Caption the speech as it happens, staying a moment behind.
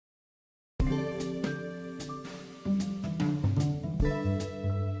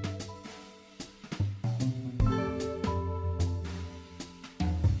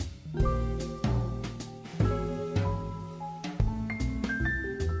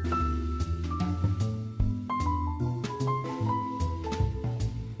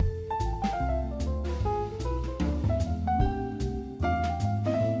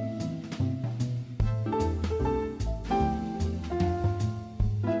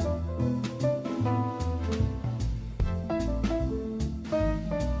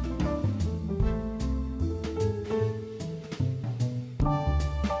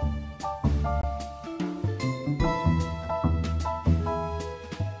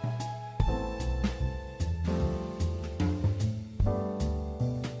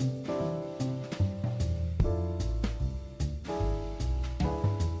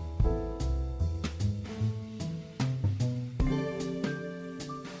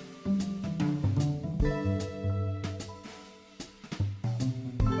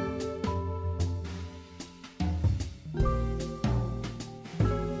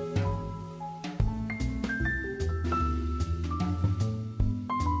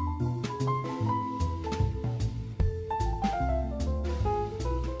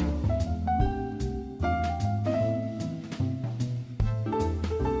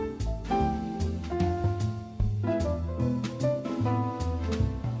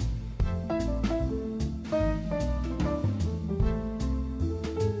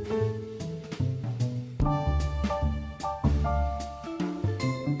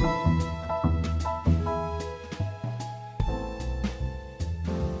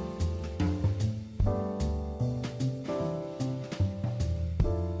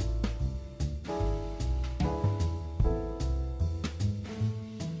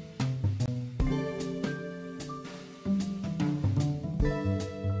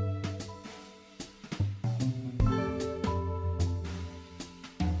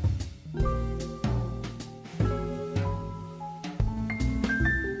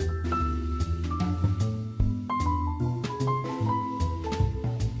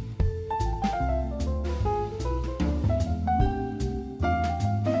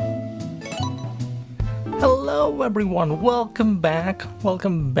Hello everyone, welcome back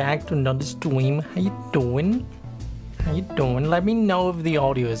to another stream. How you doing? Let me know if the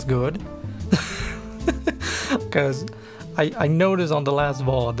audio is good. Because I noticed on the last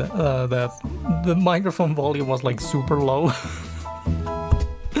VOD that the microphone volume was like super low.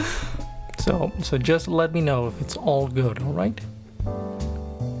 So just let me know if it's all good, alright?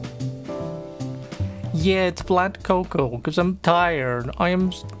 Yeah, it's flat Coco, because I'm tired. I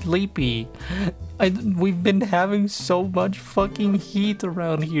am sleepy. We've been having so much fucking heat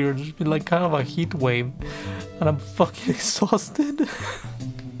around here. There's been like kind of a heat wave. And I'm fucking exhausted.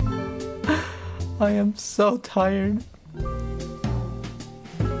 I am so tired.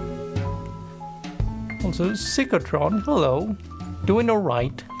 Also, Psychotron, hello. Doing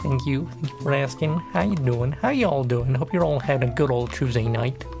alright, thank you. Thank you for asking. How you doing? How y'all doing? Hope you're all had a good old Tuesday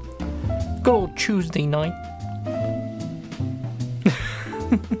night. Good old Tuesday night.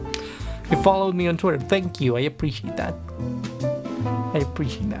 You followed me on Twitter. Thank you. I appreciate that.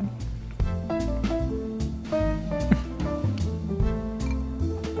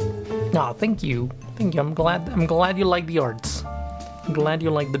 Ah, thank you. I'm glad you like the arts. I'm glad you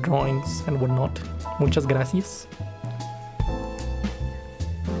like the drawings and whatnot. Muchas gracias.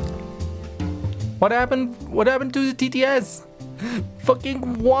 What happened to the TTS?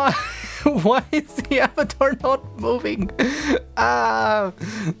 Fucking why? Why is the avatar not moving?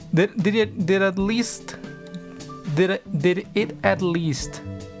 Did it at least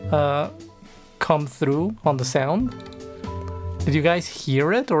come through on the sound? Did you guys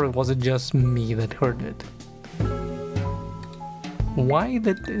hear it, or was it just me that heard it? Why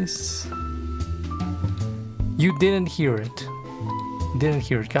did this? You didn't hear it.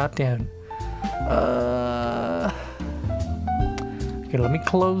 Goddamn. Okay, let me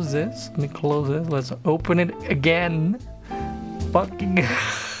close this. Let's open it again. Fucking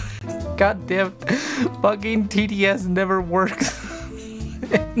goddamn, fucking TTS never works.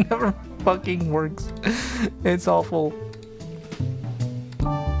 It never fucking works. It's awful.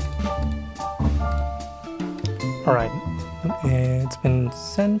 All right, it's been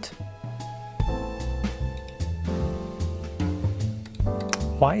sent.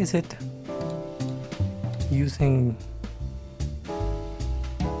 Why is it using?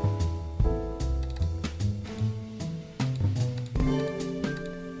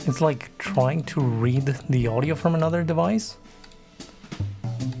 It's like trying to read the audio from another device.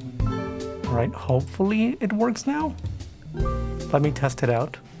 Alright, hopefully it works now. Let me test it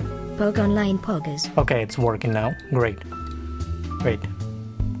out. Pog online poggers. Okay, it's working now. Great.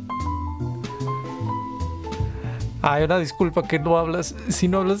 Ay, una disculpa que no hablas, si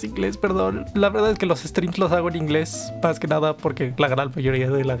no hablas inglés, perdón. La verdad es que los streams los hago en inglés, más que nada porque la gran mayoría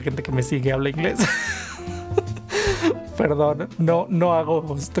de la gente que me sigue habla inglés. Perdón, no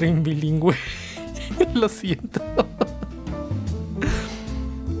hago stream bilingüe. Lo siento.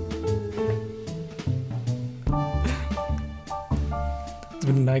 It's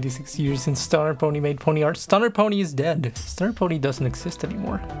been 96 years since Stunner Pony made pony art. Stunner Pony is dead. Stunner Pony doesn't exist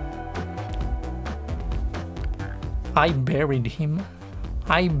anymore. I buried him.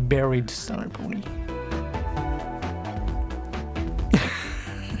 I buried Stunner Pony.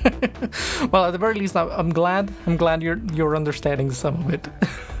 Well, at the very least, I'm glad you're understanding some of it.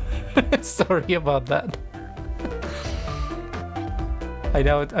 Sorry about that. I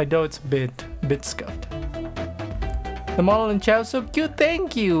know it's a bit scuffed. The model in Chao so cute.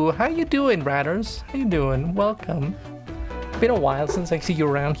 Thank you. How you doing, Ratters? How you doing? Welcome. Been a while since I see you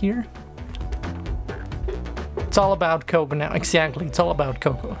around here. It's all about Coco now. Exactly. It's all about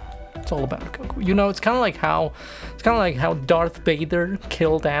Coco. You know, it's kind of like how Darth Vader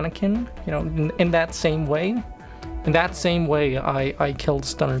killed Anakin. You know, in that same way. In that same way, I killed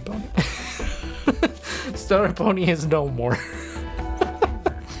Stunner Pony. Stunner Pony is no more.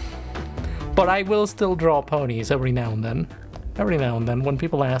 But I will still draw ponies every now and then. When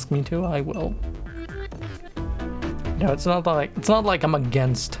people ask me to, I will. You know, it's not like I'm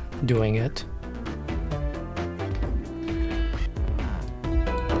against doing it.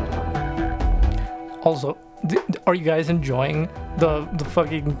 Also, are you guys enjoying the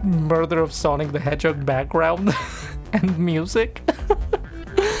fucking murder of Sonic the Hedgehog background and music?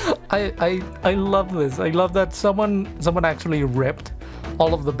 I love this. I love that someone actually ripped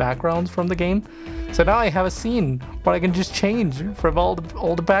all of the backgrounds from the game. So now I have a scene where I can just change from all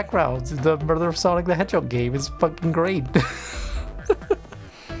the backgrounds. The murder of Sonic the Hedgehog game is fucking great.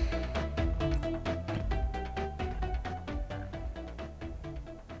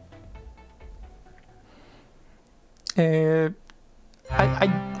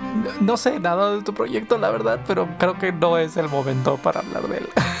 No sé nada de tu proyecto, la verdad, pero creo que no es el momento para hablar de él.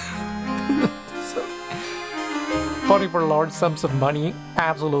 Funny for large sums of money?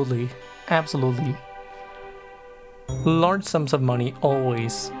 Absolutely. Absolutely. Large sums of money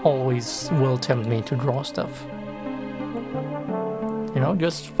always will tempt me to draw stuff. You know,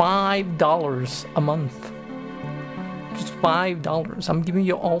 just $5 a month. Just $5. I'm giving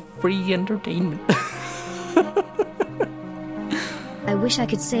you all free entertainment. I wish I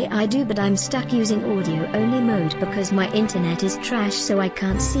could say I do, but I'm stuck using audio only mode because my internet is trash, so I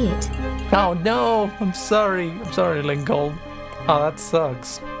can't see it. Oh no, I'm sorry, Lincoln. Oh, that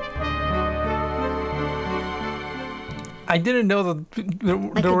sucks. I didn't know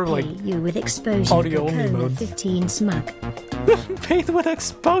that there were like you with exposure audio only mode. 15 smug. Paid with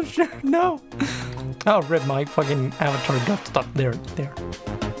exposure, no. Oh, rip, my fucking avatar got stuck there.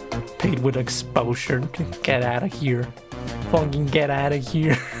 Paid with exposure. Get out of here. Fucking get out of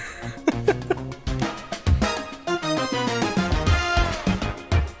here.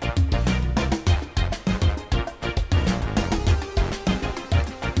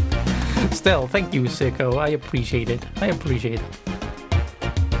 Still, thank you, Sicko. I appreciate it.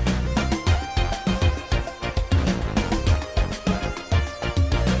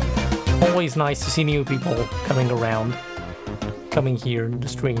 Always nice to see new people coming around. Coming here in the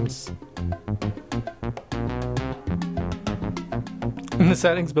streams. In the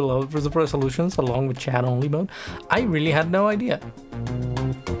settings below for the resolutions along with chat only mode, I really had no idea.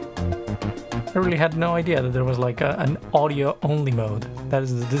 I really had no idea that there was like an audio only mode.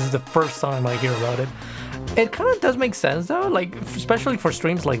 This is the first time I hear about it. It kind of does make sense though, like especially for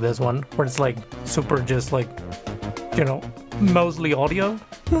streams like this one, where it's like super just like, you know, mostly audio.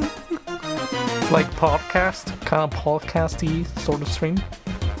 It's like podcast, kind of podcasty sort of stream.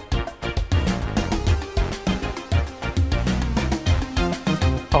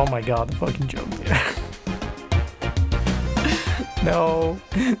 Oh my god, the fucking joke there. No,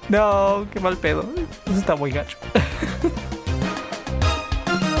 qué mal pedo. Eso está muy gacho.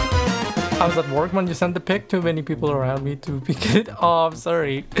 I was at work when you sent the pic. Too many people around me to pick it. Oh, I'm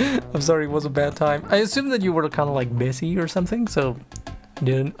sorry. It was a bad time. I assumed that you were kind of like busy or something, so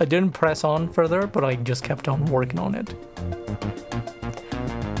I didn't press on further, but I just kept on working on it.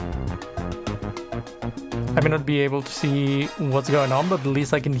 I may not be able to see what's going on, but at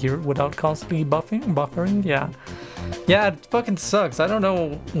least I can hear it without constantly buffering. Yeah, it fucking sucks. I don't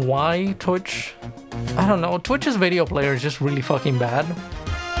know why Twitch... I don't know. Twitch's video player is just really fucking bad.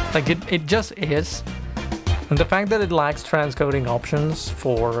 Like, it just is. And the fact that it lacks transcoding options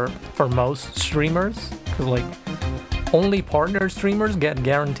for most streamers, because, like, only partner streamers get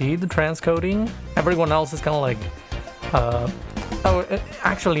guaranteed the transcoding. Everyone else is kind of like...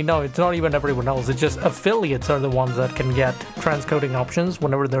 actually, no, it's not even everyone else. It's just affiliates are the ones that can get transcoding options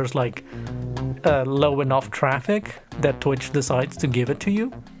whenever there's, like, low enough traffic that Twitch decides to give it to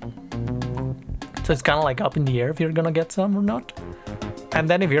you. So it's kind of like up in the air if you're gonna get some or not. And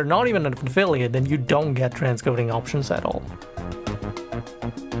then if you're not even an affiliate, then you don't get transcoding options at all.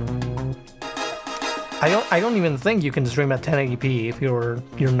 I don't even think you can stream at 1080p if you're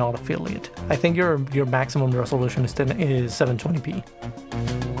not affiliate. I think your maximum resolution is 720p.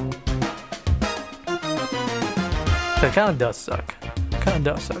 So it kind of does suck.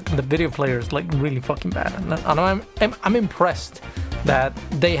 The video player is like really fucking bad, and I'm impressed that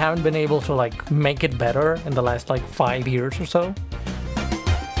they haven't been able to like make it better in the last like 5 years or so.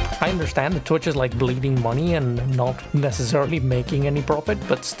 I understand that Twitch is like bleeding money and not necessarily making any profit,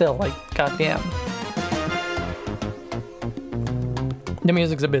 but still, like, goddamn. The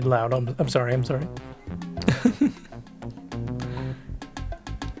music's a bit loud. I'm sorry.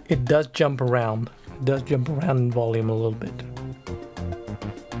 It does jump around. It does jump around in volume a little bit.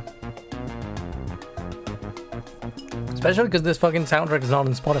 Especially because this fucking soundtrack is not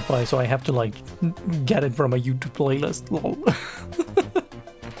on Spotify, so I have to like get it from a YouTube playlist. Lol.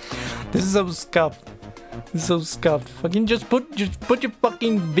 This is so scuffed. Fucking just put your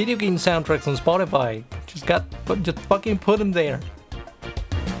fucking video game soundtracks on Spotify. Just fucking put them there.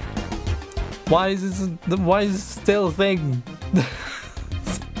 Why is this still a thing?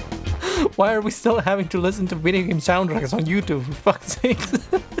 Why are we still having to listen to video game soundtracks on YouTube, for fuck's sake?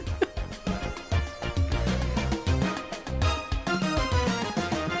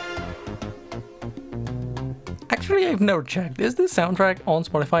 Actually, I've never checked. Is this soundtrack on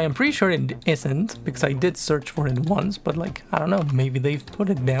Spotify? I'm pretty sure it isn't, because I did search for it once, but like, I don't know, maybe they've put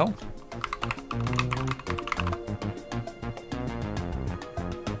it now.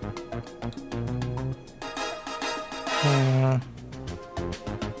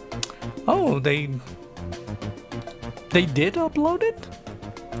 Oh, they did upload it?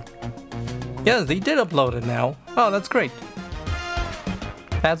 Yes, they did upload it now. Oh, that's great.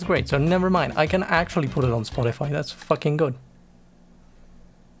 That's great. So never mind. I can actually put it on Spotify. That's fucking good.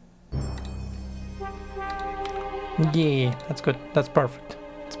 Yeah, that's good. That's perfect.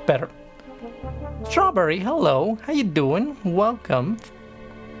 It's better. Strawberry, hello. How you doing? Welcome.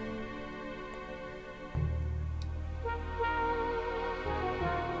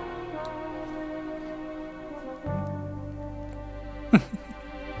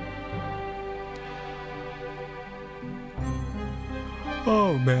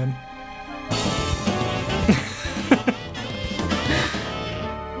 Oh man.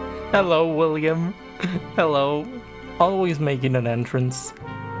 Hello, William. Hello. Always making an entrance.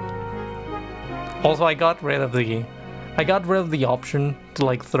 Also, I got rid of the option to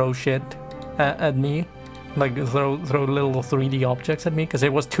like throw shit at me, like throw little 3D objects at me, because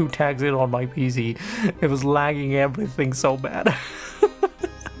it was too taxing on my PC. It was lagging everything so bad.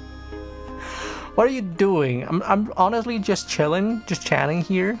 What are you doing? I'm honestly just chilling, just chatting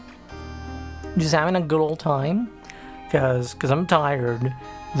here, just having a good old time, because I'm tired.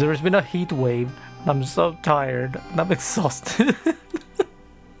 There's been a heat wave. I'm so tired. And I'm exhausted.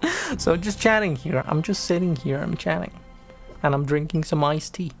 So just chatting here. I'm just sitting here. I'm chatting, and I'm drinking some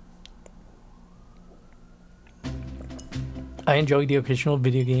iced tea. I enjoy the occasional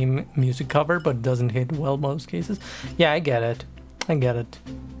video game music cover, but it doesn't hit well most cases. Yeah, I get it. I get it.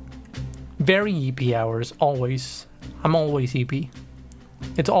 Very EP hours, always. I'm always EP.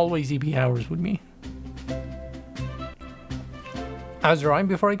 It's always EP hours with me. I was drawing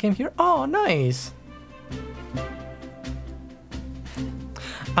before I came here. Oh, nice.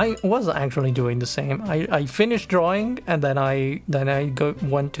 I was actually doing the same. I finished drawing, and then I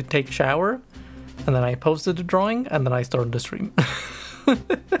went to take a shower, and then I posted the drawing, and then I started the stream.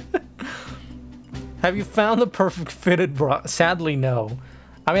 Have you found the perfect fitted bra? Sadly, no.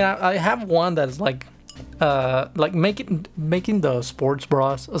 I mean, I have one that's like making the sports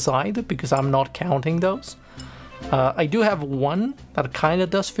bras aside, because I'm not counting those. I do have one that kind of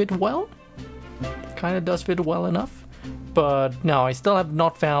does fit well. Kind of does fit well enough. But no, I still have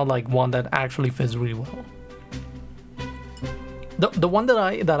not found like one that actually fits really well. The one that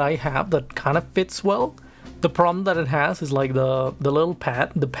I have that kind of fits well, the problem that it has is like the little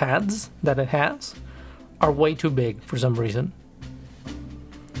pads that it has are way too big for some reason.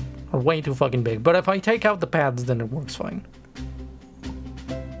 Are way too fucking big. But if I take out the pads, then it works fine.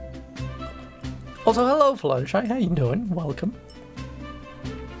 Also, hello Fluttershy, how you doing? Welcome.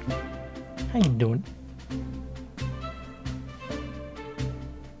 How you doing?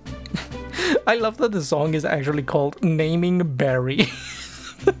 I love that the song is actually called Naming Barry.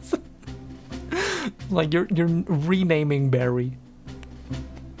 Like you're renaming Barry.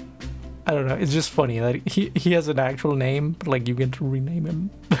 I don't know, it's just funny that he has an actual name, but like you get to rename him.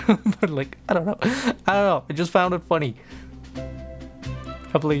 But like, I don't know, I just found it funny.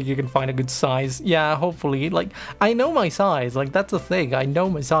 Hopefully you can find a good size. Yeah, hopefully. Like, I know my size. Like, that's the thing. I know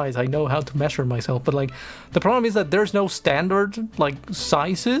my size. I know how to measure myself. But, like, the problem is that there's no standard, like,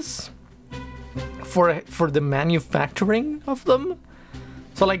 sizes for the manufacturing of them.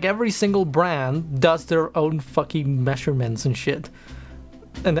 So, like, every single brand does their own fucking measurements and shit.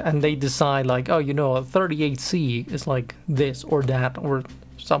 And they decide, like, oh, you know, a 38C is, like, this or that or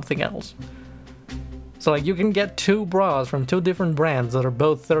something else. So like you can get two bras from two different brands that are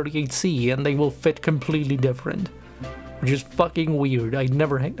both 38C and they will fit completely different, which is fucking weird. I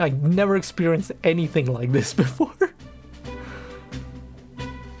never experienced anything like this before.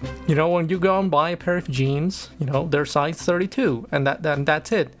 You know, when you go and buy a pair of jeans, you know, they're size 32 and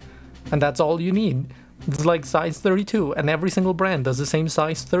that's it. And that's all you need. It's like size 32 and every single brand does the same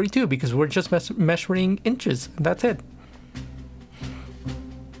size 32 because we're just measuring inches and that's it.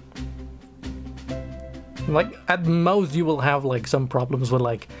 Like at most you will have like some problems with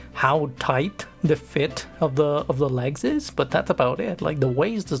like how tight the fit of the legs is, but that's about it. Like the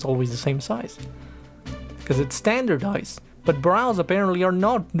waist is always the same size because it's standardized. But bras apparently are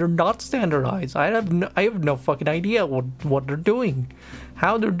not. They're not standardized. I have no fucking idea what they're doing,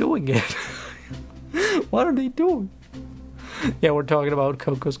 how they're doing it. What are they doing? Yeah, we're talking about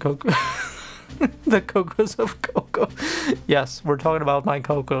Coco's Coco. The Cocos of Coco. Yes, we're talking about my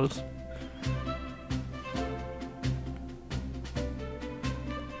Cocos.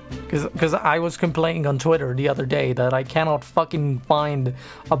 Because I was complaining on Twitter the other day that I cannot fucking find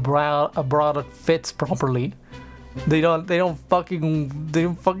a bra that fits properly. They don't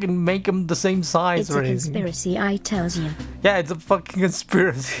fucking make them the same size or anything. It's a conspiracy, I tells you. Yeah, it's a fucking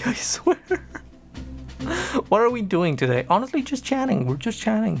conspiracy, I swear. What are we doing today? Honestly, just chatting. We're just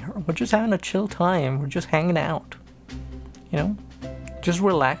chatting. We're just having a chill time. We're just hanging out. You know? Just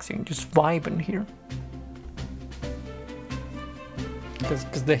relaxing, just vibing here.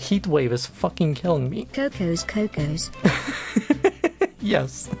 Because the heat wave is fucking killing me. Coco's.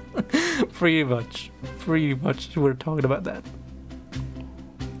 Yes. Pretty much. Pretty much we're talking about that.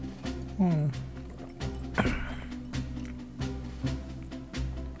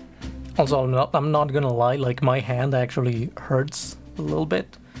 Also, I'm not gonna lie, like my hand actually hurts a little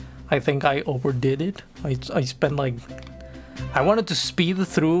bit. I think I overdid it. I spent like... I wanted to speed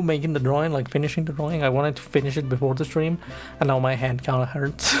through making the drawing, like finishing the drawing. I wanted to finish it before the stream, and now my hand kind of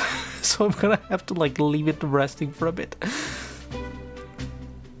hurts. So I'm gonna have to like leave it resting for a bit.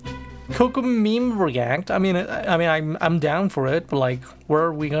 Coco meme react. I mean, I'm down for it, but like, where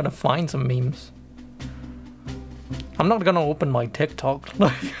are we gonna find some memes? I'm not gonna open my TikTok.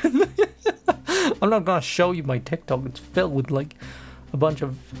 I'm not gonna show you my TikTok. It's filled with like a bunch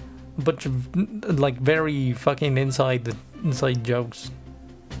of like very fucking inside jokes.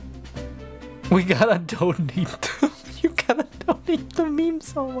 We gotta donate. You gotta donate the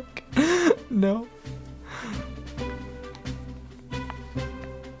memes. Oh my god. No.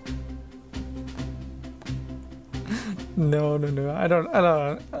 No. I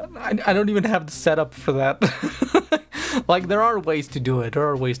don't even have the setup for that. Like, there are ways to do it. There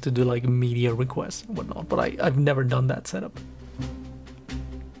are ways to do like media requests and whatnot, but I've never done that setup.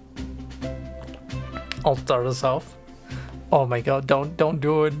 I'll start us off. Oh my god, don't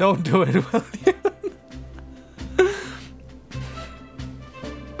do it. Don't do it, William.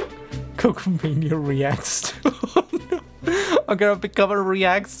 Coco Mania reacts to... Oh, no. I'm gonna become a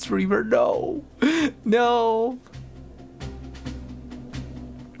react streamer. No. No.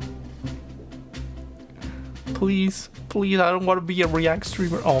 Please, I don't want to be a react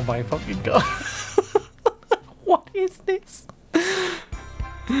streamer. Oh my fucking god. What is this?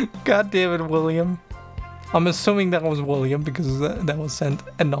 God damn it, William. I'm assuming that was William because that was sent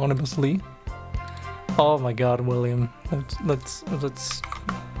anonymously. Oh my god, William. Let's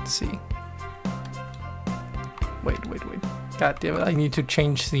see. Wait. God damn it, I need to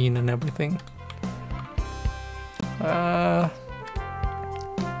change scene and everything. I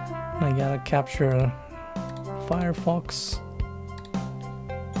gotta capture Firefox.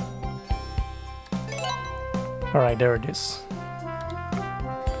 Alright, there it is.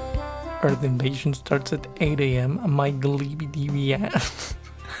 Earth invasion starts at 8 AM. My gleeby DV ass.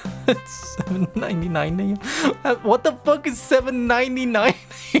 It's 7:99 AM. What the fuck is 7:99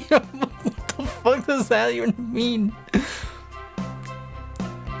 AM? What the fuck does that even mean?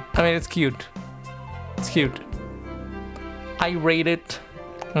 I mean, it's cute. It's cute. I rate it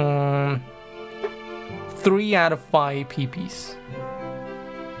 3 out of 5 PPs.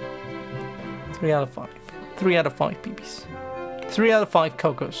 3 out of 5. 3 out of 5 PPs. 3 out of 5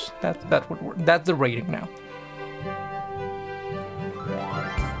 Cocos. That would work. That's the rating now.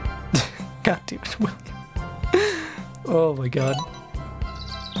 God damn it, William. Oh my god.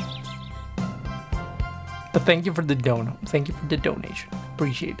 But thank you for the dono. Thank you for the donation.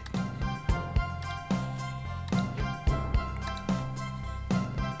 Appreciate it.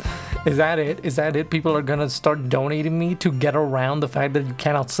 Is that it? Is that it? People are gonna start donating me to get around the fact that you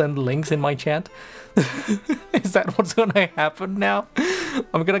cannot send links in my chat? Is that what's gonna happen now?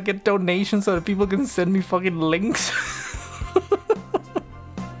 I'm gonna get donations so that people can send me fucking links?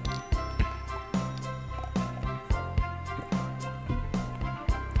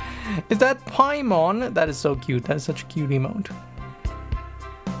 Is that Paimon? That is so cute. That is such a cute emote.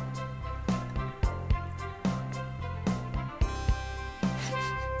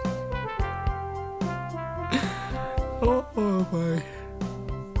 Oh my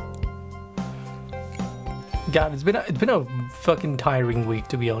god, it's been a fucking tiring week,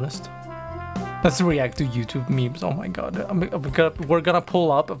 to be honest. Let's react to YouTube memes. Oh my god, we're gonna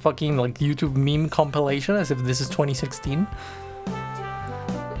pull up a fucking like YouTube meme compilation as if this is 2016.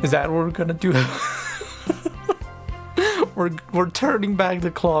 Is that what we're gonna do? We're turning back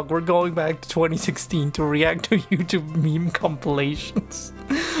the clock. We're going back to 2016 to react to YouTube meme compilations.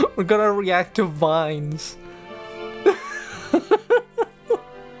 We're gonna react to Vines.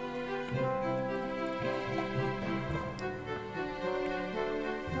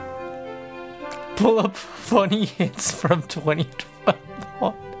 Pull up funny hits from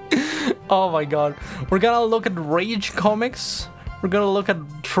 2012. Oh my god. We're gonna look at Rage comics. We're gonna look at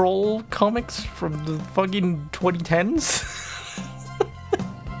troll comics from the fucking 2010s.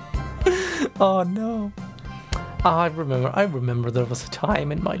 Oh no. I remember there was a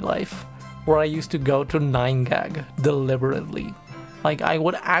time in my life where I used to go to 9gag deliberately. Like, I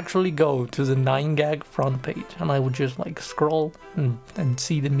would actually go to the 9gag front page and I would just like scroll and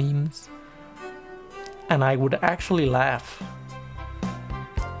see the memes. And I would actually laugh.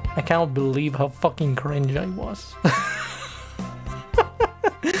 I cannot believe how fucking cringe I was.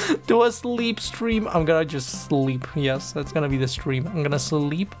 Do a sleep stream. I'm gonna just sleep. Yes, that's gonna be the stream. I'm gonna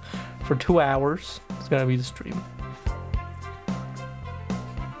sleep for 2 hours. It's gonna be the stream.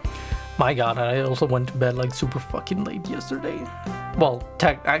 My god, I also went to bed like super fucking late yesterday. Well,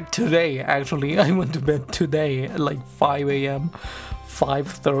 today actually. I went to bed today at like 5 a.m.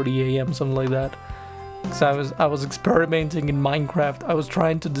 5:30 a.m. something like that. So I was experimenting in Minecraft. I was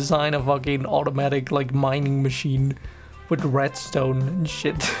trying to design a fucking automatic like mining machine with redstone and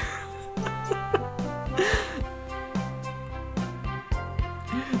shit.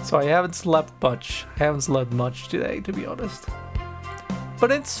 So I haven't slept much. I haven't slept much today, to be honest.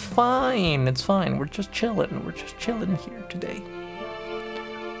 But it's fine. It's fine. We're just chilling. We're just chilling here today,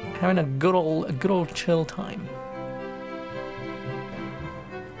 having a good old chill time.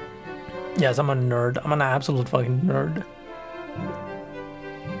 Yes, I'm a nerd. I'm an absolute fucking nerd.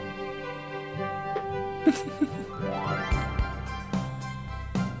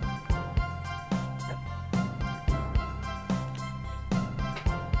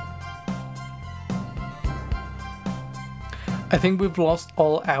 I think we've lost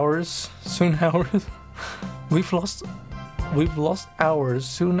all hours, soon hours. We've lost hours,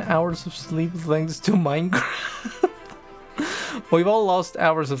 soon hours of sleep thanks to Minecraft. We've all lost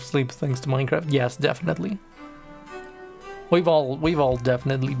hours of sleep thanks to Minecraft. Yes, definitely. We've all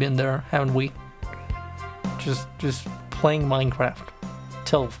definitely been there, haven't we? Just playing Minecraft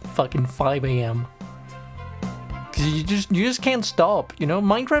till fucking 5 a.m. Cause you just can't stop, you know?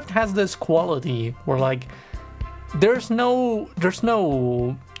 Minecraft has this quality where like there's no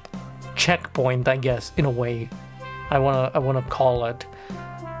checkpoint, I guess, in a way. I wanna call it.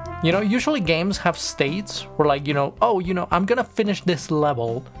 You know, usually games have states where like, you know, oh, you know, I'm gonna finish this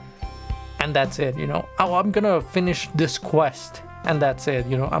level and that's it, you know. Oh, I'm gonna finish this quest and that's it,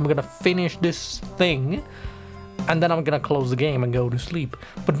 you know. I'm gonna finish this thing and then I'm gonna close the game and go to sleep.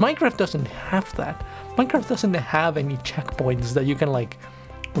 But Minecraft doesn't have that. Minecraft doesn't have any checkpoints that you can like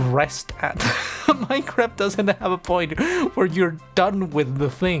rest at. Minecraft doesn't have a point where you're done with the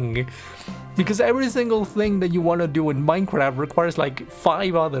thing, because every single thing that you want to do in Minecraft requires like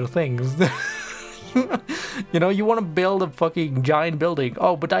 5 other things. You know, you want to build a fucking giant building.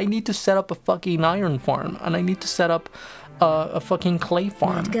 Oh, but I need to set up a fucking iron farm, and I need to set up a fucking clay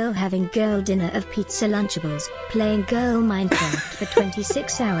farm. That girl having girl dinner of pizza Lunchables, playing girl Minecraft for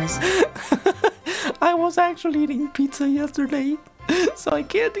 26 hours. I was actually eating pizza yesterday, so I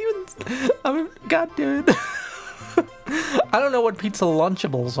can't even. I mean, god damn it. I don't know what pizza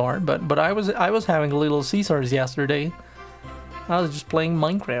Lunchables are, but I was having Little Caesars yesterday. I was just playing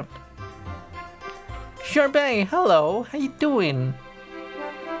Minecraft. Sherbet, hello, how you doing?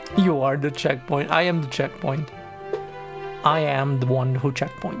 You are the checkpoint. I am the checkpoint. I am the one who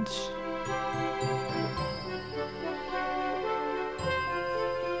checkpoints.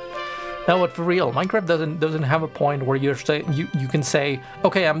 No, but for real, Minecraft doesn't have a point where you can say,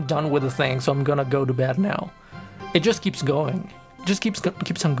 okay, I'm done with the thing, so I'm gonna go to bed now. It just keeps going. It just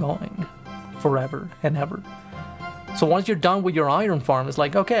keeps on going forever and ever. So once you're done with your iron farm, it's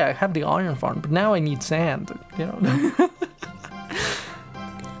like, okay, I have the iron farm, but now I need sand, you know.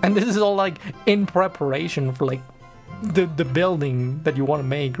 And this is all like in preparation for like the building that you want to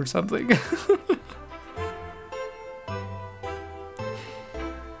make or something.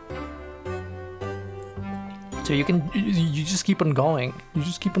 So you just keep on going. You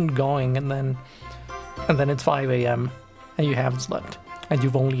just keep on going, and then it's 5 a.m. and you haven't slept, and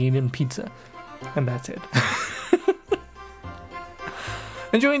you've only eaten pizza, and that's it.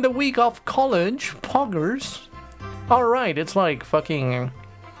 Enjoying the week of college, poggers. All right, it's like fucking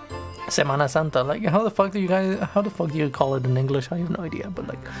Semana Santa. Like, how the fuck do you call it in English? I have no idea, but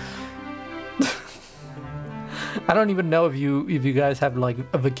like, I don't even know if you guys have like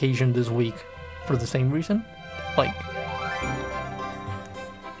a vacation this week for the same reason. Like,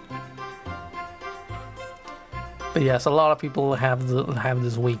 but yes, a lot of people have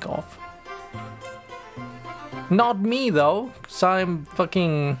this week off. Not me though, cause I'm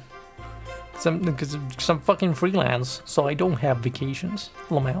fucking fucking freelance, so I don't have vacations.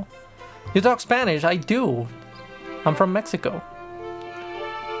 Lomel, you talk Spanish? I do. I'm from Mexico.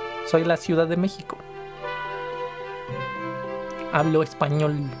 Soy la Ciudad de México. Hablo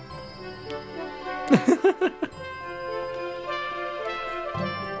español.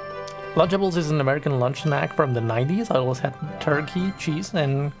 Lunchables is an American lunch snack from the 90s. I always had turkey, cheese,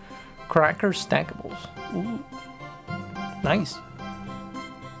 and cracker stackables. Ooh. Nice.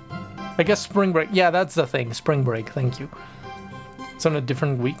 I guess spring break. Yeah, that's the thing. Spring break. Thank you. It's on a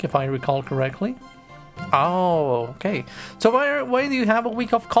different week, if I recall correctly. Oh, okay. So why do you have a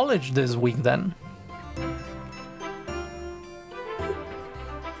week of college this week then?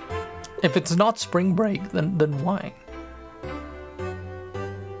 If it's not spring break, then why?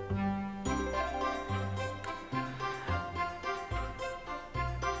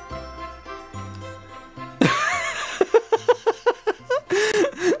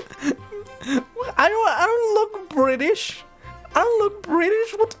 I don't look British. I don't look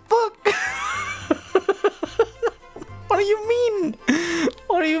British. What the fuck? What do you mean?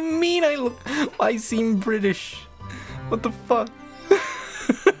 What do you mean I seem British? What the fuck?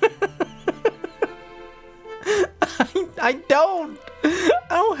 I don't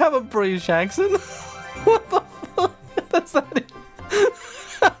have a British accent. What the fuck? That's not it.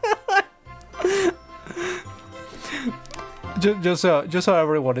 Just so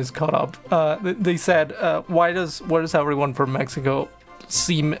everyone is caught up, they said, why does everyone from Mexico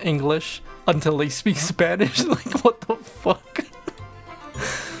seem English until they speak Spanish? Like, what the fuck?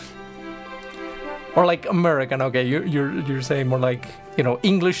 Or like American? Okay, you're saying more like, you know,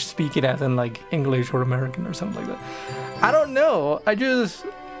 English speaking as in like English or American or something like that. I don't know.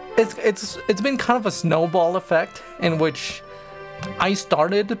 It's been kind of a snowball effect in which I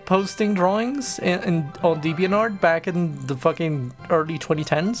started posting drawings on DeviantArt back in the fucking early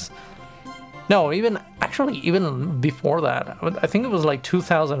 2010s. No, even before that. I think it was like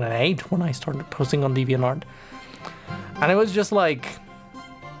 2008 when I started posting on DeviantArt. And it was just like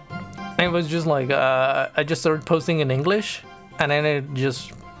I just started posting in English, and then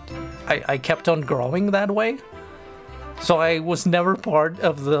I kept on growing that way. So I was never part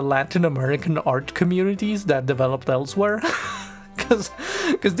of the Latin American art communities that developed elsewhere. Because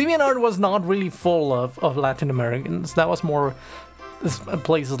DeviantArt was not really full of Latin Americans. That was more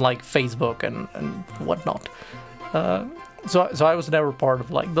places like Facebook and whatnot. So I was never part of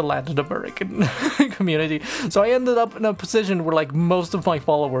like the Latin American community. So I ended up in a position where like most of my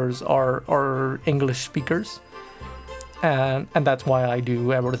followers are English speakers. And that's why I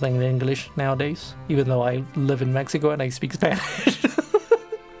do everything in English nowadays, even though I live in Mexico and I speak Spanish.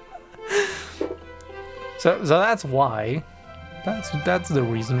 So that's why. That's the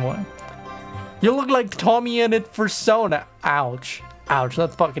reason why. You look like Tommy in it persona. Ouch. Ouch,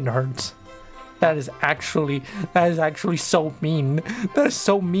 that fucking hurts. That is actually so mean. That is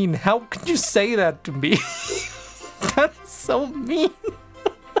so mean. How could you say that to me? That is so mean.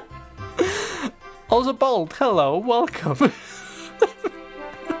 Also, Bolt, hello, welcome.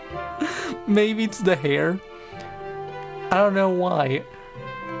 Maybe it's the hair. I don't know why.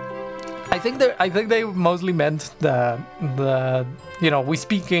 I think they mostly meant the you know, we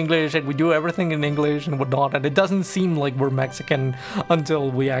speak English and we do everything in English and whatnot, and it doesn't seem like we're Mexican until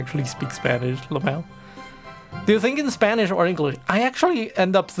we actually speak Spanish, Lamel. Do you think in Spanish or English? I actually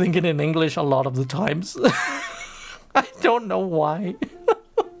end up thinking in English a lot of the times. I don't know why.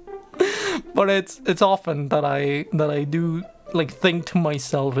 But it's often that I do like think to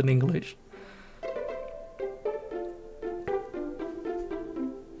myself in English.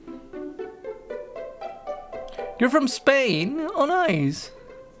 You're from Spain? Oh, nice.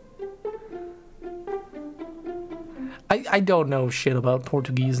 I don't know shit about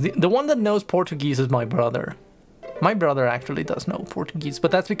Portuguese. The one that knows Portuguese is my brother. My brother actually does know Portuguese, but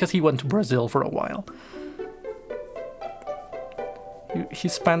that's because he went to Brazil for a while. He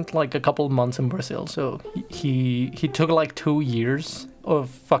spent like a couple of months in Brazil, so he took like 2 years of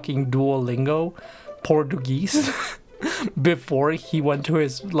fucking Duolingo Portuguese before he went to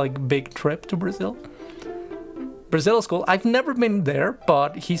his like big trip to Brazil. Brazil is cool. I've never been there,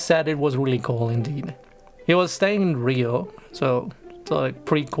 but he said it was really cool indeed. He was staying in Rio, so it's a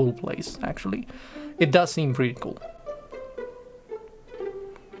pretty cool place, actually. It does seem pretty cool.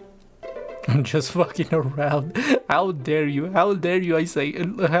 I'm just fucking around. How dare you? How dare you?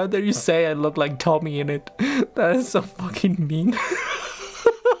 How dare you say I look like Tommy in it? That is so fucking mean.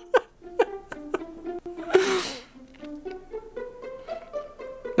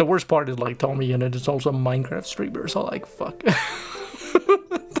 The worst part is like Tommy in it is also a Minecraft streamer, so like fuck.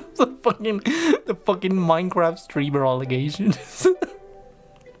 the fucking Minecraft streamer allegations.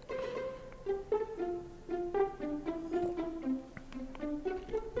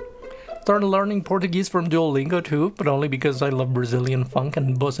 Started learning Portuguese from Duolingo too, but only because I love Brazilian funk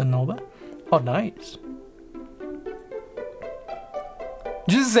and bossa nova. Oh, nice.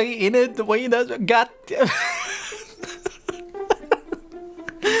 Just say in it the way he does. God damn.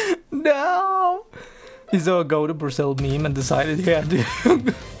 No. He saw a go to Brazil meme and decided he had to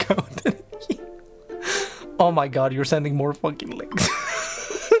go to the... Oh my god, you're sending more fucking links.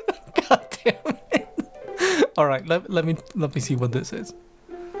 God damn it. Alright, let me see what this is.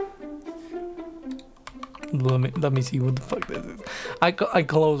 Let me see what the fuck this is. I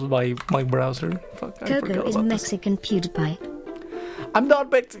closed my browser. Fuck, I Coco is Mexican PewDiePie. I'm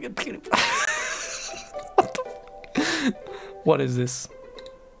not Mexican. What is this?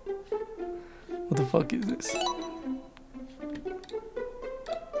 What the fuck is this?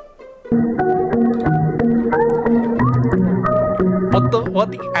 What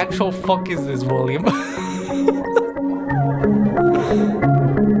the actual fuck is this, William?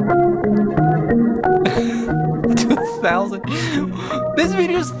 2000. This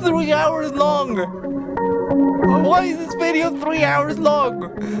video is 3 hours long. Why is this video 3 hours long?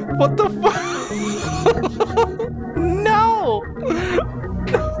 What the fuck? No.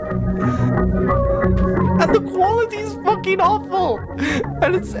 And the quality is fucking awful.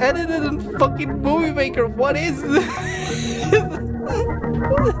 And it's edited in fucking Movie Maker. What is this?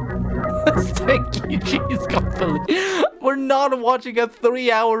 Thank you, cheese company. We're not watching a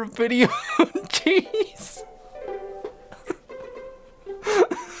 3-hour video. Jeez.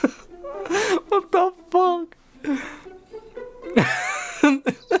 What the fuck?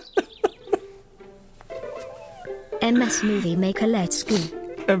 MS Movie Maker, let's go.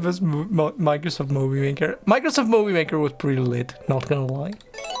 Microsoft Movie Maker. Microsoft Movie Maker was pretty lit, not gonna lie.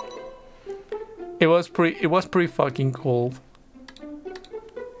 It was pretty fucking cool.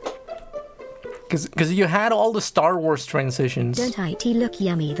 Cause you had all the Star Wars transitions. Don't IT look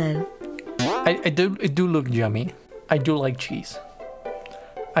yummy though? It do look yummy. I do like cheese.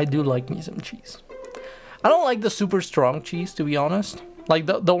 I do like me some cheese. I don't like the super strong cheese, to be honest. Like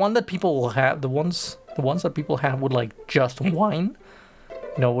the one that people will have, the ones that people have with like just wine.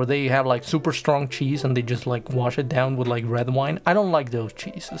 You know, where they have like super strong cheese and they just like wash it down with like red wine. I don't like those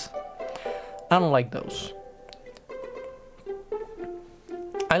cheeses. I don't like those.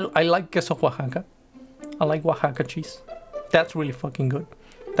 I like queso Oaxaca. I like Oaxaca cheese. That's really fucking good.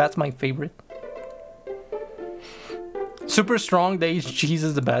 That's my favorite. Super strong aged cheese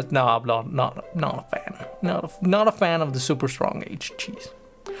is the best. No, I'm not a fan. Not a fan of the super strong aged cheese.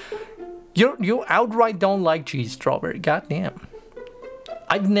 You outright don't like cheese, Strawberry. Goddamn.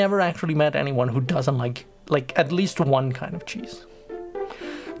 I've never actually met anyone who doesn't like at least one kind of cheese.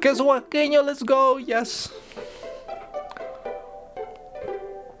 Queso Oaxaqueño, let's go. Yes.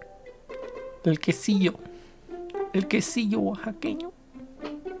 El quesillo oaxaqueño.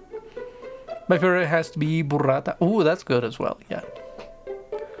 My favorite has to be burrata. Ooh, that's good as well, yeah.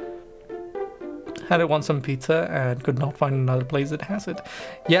 Had it once on pizza and could not find another place that has it.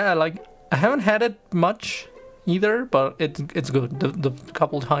 Yeah, like, I haven't had it much either, but it's good. The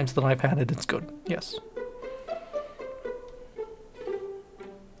couple times that I've had it, it's good, yes.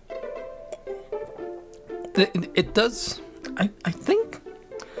 It does, I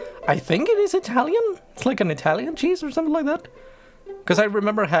think it is Italian. It's like an Italian cheese or something like that. Because I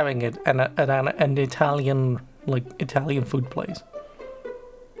remember having it at an Italian, like, Italian food place.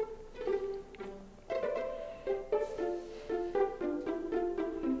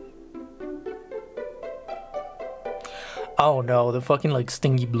 Oh no, the fucking like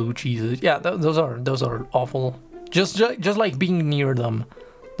stinky blue cheeses. Yeah, those are awful. Just like being near them,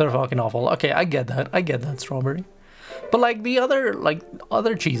 they're fucking awful. Okay, I get that, Strawberry. But like the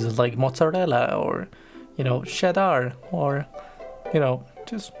other cheeses like mozzarella or, you know, cheddar or, you know,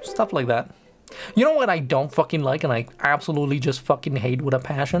 just stuff like that. You know what I don't fucking like and I absolutely just fucking hate with a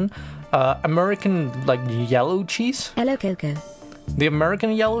passion? American like yellow cheese. Hello, Coco. The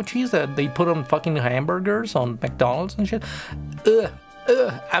American yellow cheese that they put on fucking hamburgers on McDonald's and shit.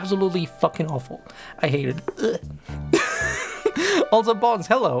 Absolutely fucking awful. I hate it. Also, Bonds,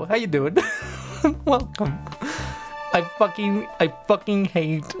 hello, how you doing? Welcome. I fucking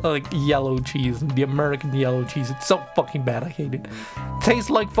hate like yellow cheese, the American yellow cheese. It's so fucking bad. I hate it. Tastes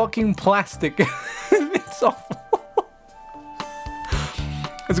like fucking plastic. It's awful.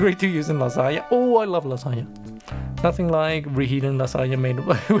 It's great to use in lasagna. Oh, I love lasagna. Nothing like reheating lasagna made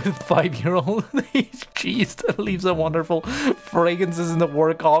with 5-year-old aged cheese that leaves a wonderful fragrances in the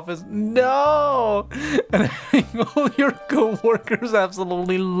work office. No! And all your co-workers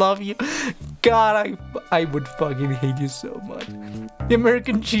absolutely love you. God, I would fucking hate you so much. The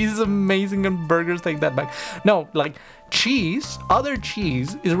American cheese is amazing and burgers take that back. No, like cheese, other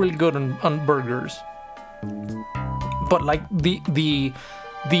cheese is really good on burgers. But like the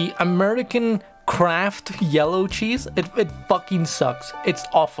American Kraft yellow cheese, it fucking sucks. It's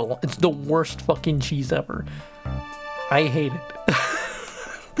awful. It's the worst fucking cheese ever. I hate it.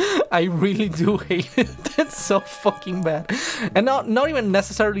 I really do hate it. It's so fucking bad. And not even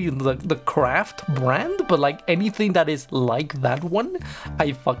necessarily the Kraft brand, but like anything that is like that one,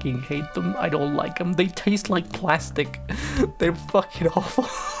 I fucking hate them. I don't like them. They taste like plastic. They're fucking awful.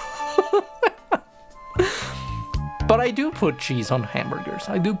 But I do put cheese on hamburgers.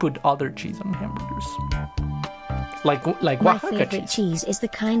 I do put other cheese on hamburgers. Like My Oaxaca favorite cheese. cheese is the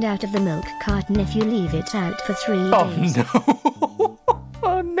kind out of the milk carton if you leave it out for 3 Oh days. no!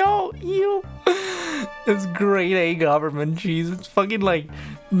 Oh no! Ew! It's grade A government cheese. It's fucking like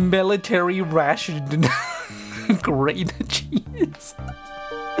military rationed grade cheese.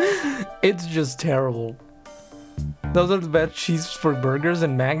 It's just terrible. Those are the best cheese for burgers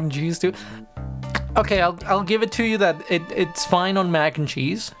and mac and cheese too. Okay, I'll give it to you that it's fine on mac and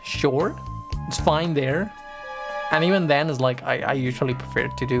cheese. Sure, it's fine there. And even then, it's like I usually prefer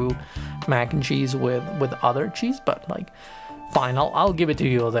to do mac and cheese with other cheese, but like, fine, I'll give it to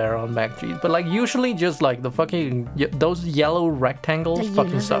you there on mac and cheese. But like, usually just like the fucking those yellow rectangles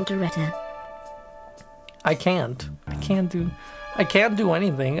fucking suck. I can't do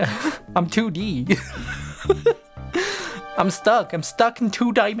anything. I'm 2D. I'm stuck in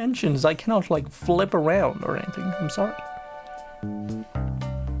 2 dimensions. I cannot like flip around or anything. I'm sorry.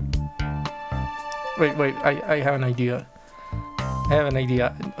 Wait, I have an idea.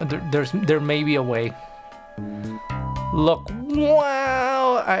 There may be a way. Look,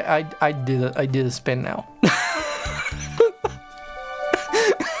 wow! I did a spin now.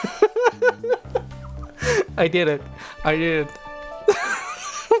 I did it.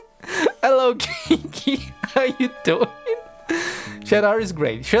 Hello, Kiki. How you doing? Cheddar is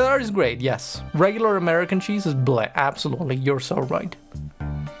great. Yes. Regular American cheese is bleh. Absolutely. You're so right.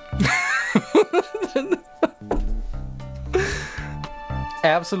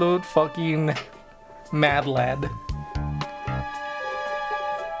 Absolute fucking mad lad.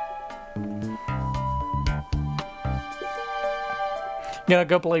 Gonna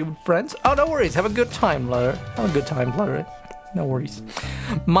go play with friends? Oh, no worries. Have a good time, Larry. No worries.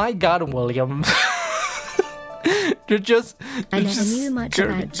 My God, William. I never knew much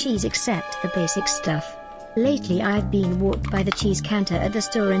about cheese except the basic stuff. Lately I've been walked by the cheese canter at the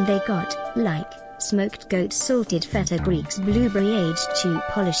store and they got, like, smoked goat, salted feta, Greeks, blueberry, aged chew,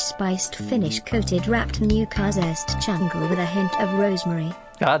 polished, spiced, finish, coated, wrapped Newcastle zest chungle with a hint of rosemary.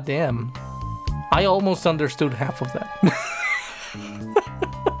 God damn. I almost understood half of that.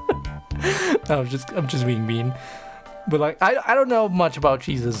 I'm just being mean. But like, I don't know much about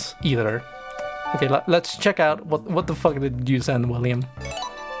cheeses either. Okay, let's check out what the fuck did you send, William?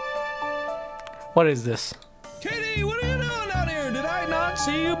 What is this? Kitty, what are you doing down here? Did I not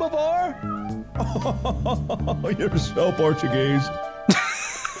see you before? Oh, you're so Portuguese.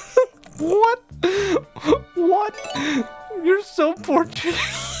 What? What? You're so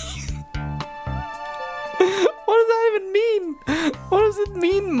Portuguese. What does that even mean? What does it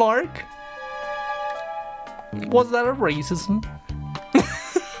mean, Mark? Was that a racism?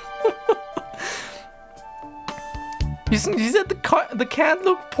 You said the cat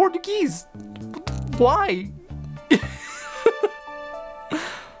looked Portuguese. Why?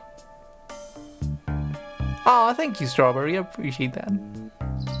 Oh, thank you, Strawberry. I appreciate that.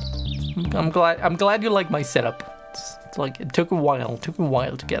 I'm glad you like my setup. It's like it took a while to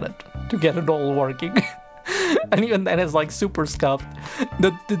get it all working. And even then it's like super scuffed.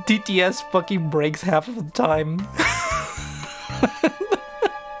 The TTS fucking breaks half of the time.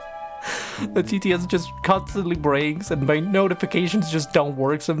 The TTS just constantly breaks and my notifications just don't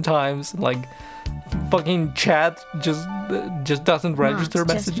work sometimes. And like fucking chat just doesn't register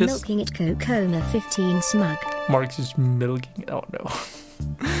Mark's messages. Just milking it, Coco 15 smug. Mark's just milking. Oh no.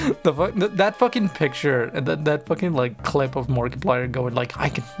 That fucking picture and that fucking like clip of Markiplier going like, I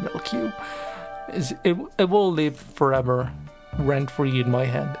can milk you. It will live forever, rent free in my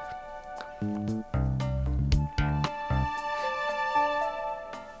head.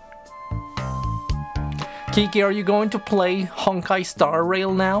 Kiki, are you going to play Honkai Star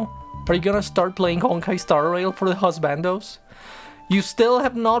Rail now? Are you gonna start playing Honkai Star Rail for the husbandos? You still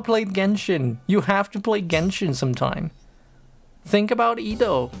have not played Genshin. You have to play Genshin sometime. Think about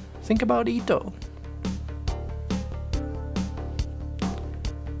Ito.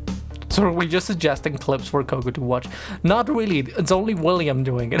 So are we just suggesting clips for Coco to watch? Not really, it's only William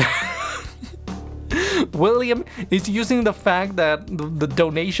doing it. William is using the fact that the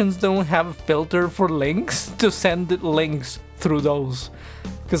donations don't have a filter for links to send links through those.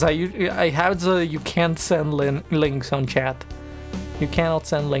 Because I have the you can't send links on chat. You cannot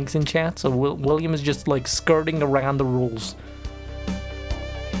send links in chat, so William is just like skirting around the rules.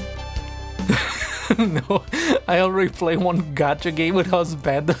 No, I already played one gacha game with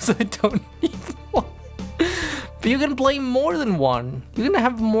husbandos. I don't need one. But you can play more than one. You can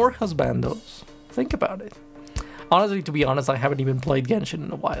have more husbandos. Think about it. Honestly, to be honest, I haven't even played Genshin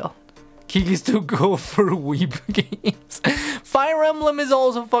in a while. Kiki's too cool for weeb games. Fire Emblem is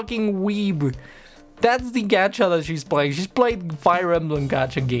also fucking weeb. That's the gacha that she's playing. She's played Fire Emblem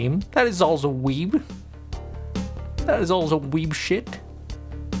gacha game. That is also weeb. That is also weeb shit.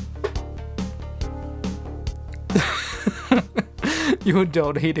 You would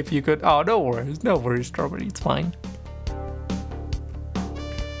donate if you could. Oh, no worries, Strawberry, it's fine.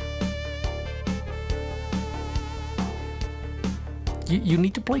 You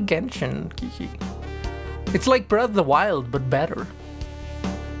need to play Genshin, Kiki. It's like Breath of the Wild, but better.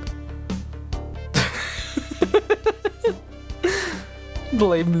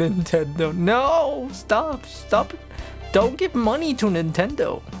 Blame Nintendo. No, stop it. Don't give money to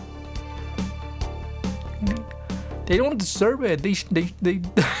Nintendo. They don't deserve it. They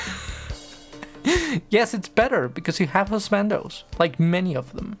Yes, it's better because you have husbandos, like many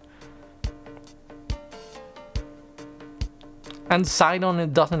of them. And Sidon,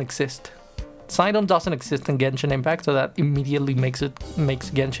 it doesn't exist. Sidon doesn't exist in Genshin Impact, so that immediately makes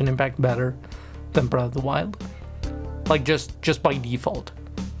Genshin Impact better than Breath of the Wild. Like just by default.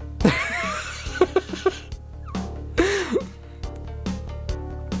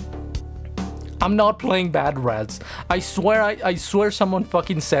 I'm not playing Bad Rats. I swear someone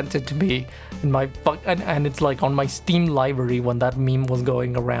fucking sent it to me in my and it's like on my Steam library when that meme was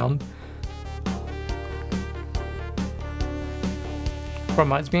going around.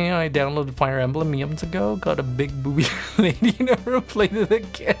 Reminds me, I downloaded Fire Emblem eons ago, got a big booby lady, never played it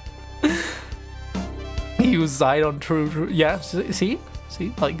again. Use Sidon, true. Yeah, see,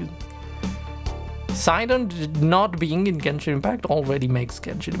 like Sidon not being in Genshin Impact already makes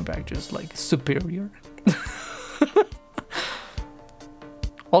Genshin Impact just like superior.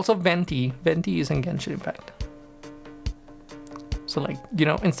 Also, Venti is in Genshin Impact. So like, you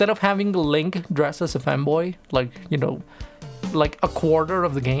know, instead of having Link dress as a femboy, like, you know, like a quarter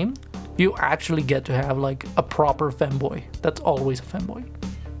of the game, you actually get to have like a proper femboy that's always a femboy,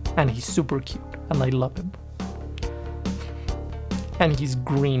 and he's super cute and I love him. And he's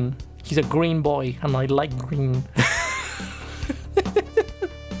green. He's a green boy and I like green.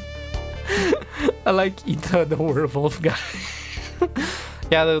 I like Ita, the werewolf guy.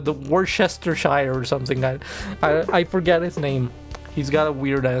 Yeah, the Worcestershire or something. I forget his name. He's got a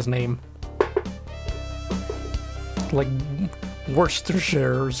weird ass name. Like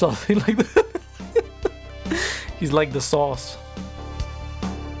Worcestershire or something like that. He's like the sauce.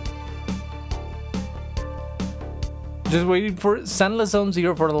 Just waiting for Sandless Zone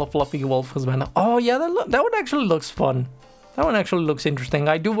 0 for the fluffy wolf husband. Oh yeah, that one actually looks fun. That one actually looks interesting.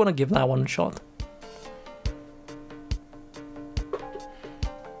 I do want to give that one a shot.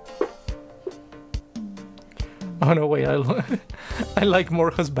 Oh no, wait, I like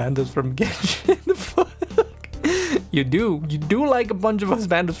more husbandos from Genshin. Fuck. You do like a bunch of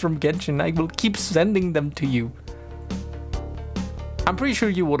husbandos from Genshin. I will keep sending them to you. I'm pretty sure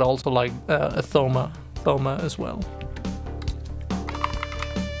you would also like Thoma as well.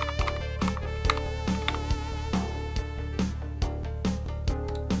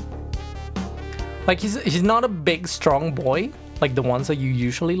 Like he's not a big strong boy like the ones that you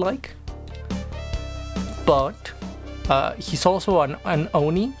usually like, but he's also an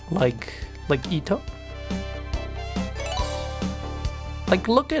Oni like Ito. Like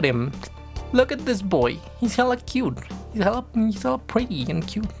look at him, look at this boy. He's hella cute. He's hella pretty and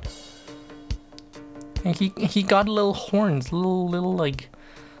cute. And he got little horns, little like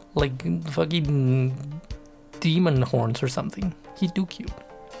fucking demon horns or something. He's too cute.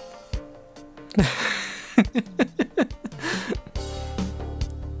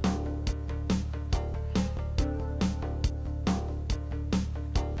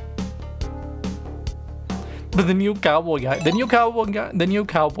 But the new cowboy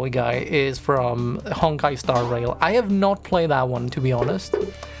guy is from Honkai Star Rail. I have not played that one, to be honest,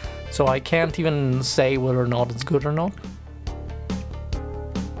 so I can't even say whether or not it's good or not.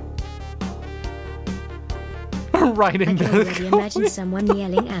 Right in there. I can already imagine someone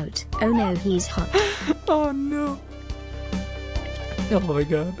yelling out, "Oh no, he's hot!" Oh no! Oh my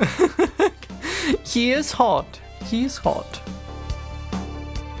god! He is hot. He's hot.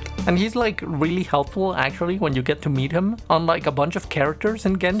 And he's like really helpful actually when you get to meet him, unlike a bunch of characters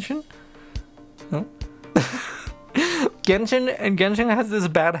in Genshin. Huh? Genshin has this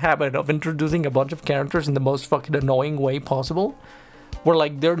bad habit of introducing a bunch of characters in the most fucking annoying way possible, where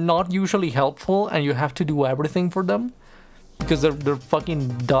like they're not usually helpful and you have to do everything for them because they're fucking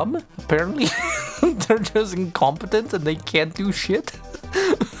dumb apparently. They're just incompetent and they can't do shit.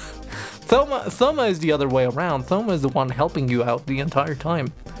 Thoma is the other way around. Thoma is the one helping you out the entire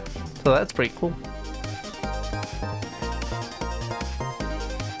time. So that's pretty cool.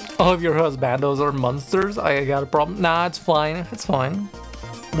 All of your husbandos are monsters? I got a problem. Nah, it's fine. It's fine.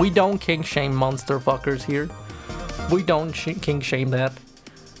 We don't kink shame monster fuckers here. We don't kink shame that.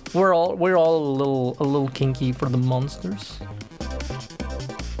 We're all a little kinky for the monsters.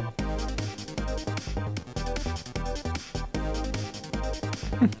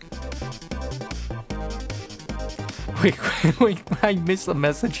 Wait, I missed a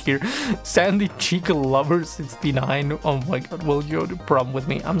message here. Sandy Chica Lover 69. Oh my god, will you go to prom with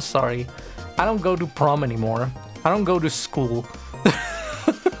me? I'm sorry. I don't go to prom anymore. I don't go to school.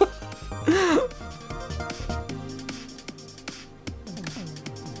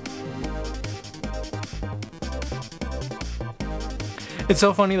 It's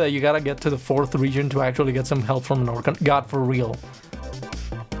so funny that you gotta get to the 4th region to actually get some help from an organ. God, for real.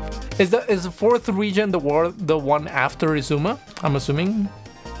 Is the 4th region the one after Izuma? I'm assuming.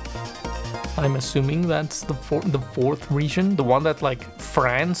 I'm assuming that's the 4th region, the one that's like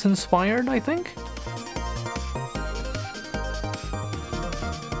France inspired, I think.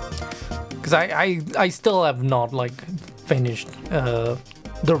 Because I still have not like finished the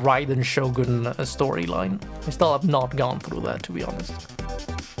Raiden Shogun storyline. I still have not gone through that, to be honest.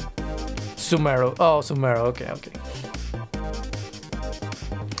 Sumeru. Oh, Sumeru. Okay.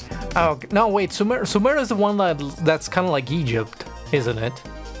 Oh, no, wait. Sumeru is the one that's kind of like Egypt, isn't it?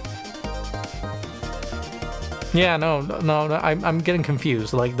 Yeah, no. I'm getting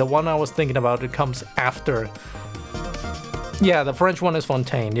confused. Like the one I was thinking about, it comes after. Yeah, the French one is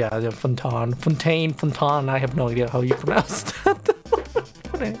Fontaine. Yeah, the Fontaine. I have no idea how you pronounce that.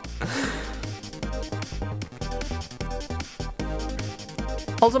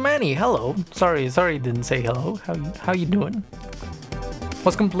 Also, Manny, hello. Sorry, didn't say hello. How you doing?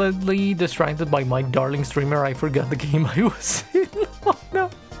 Was completely distracted by my darling streamer. I forgot the game I was in. Oh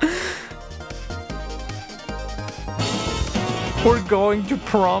no. We're going to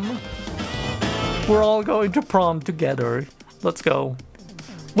prom. We're all going to prom together. Let's go.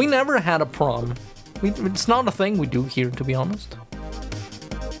 We never had a prom. It's not a thing we do here, to be honest.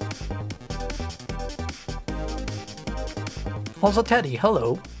 Also, Teddy,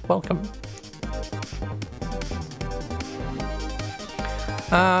 hello. Welcome.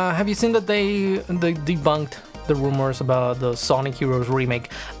 Have you seen that they debunked the rumors about the Sonic Heroes remake?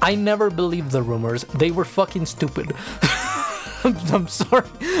 I never believed the rumors. They were fucking stupid. I'm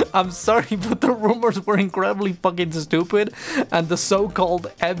sorry, but the rumors were incredibly fucking stupid, and the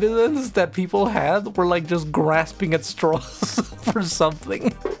so-called evidence that people had were like just grasping at straws for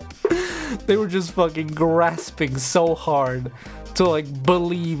something. They were just fucking grasping so hard to like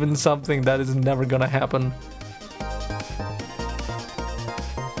believe in something that is never gonna happen.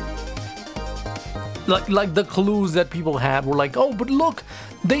 Like the clues that people had were like, oh, but look,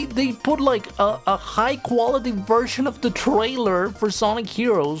 they put like a high quality version of the trailer for Sonic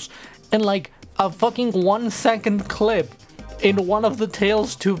Heroes and like a fucking 1-second clip in one of the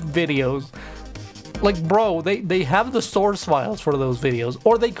Tales 2 videos. Like, bro, they have the source files for those videos,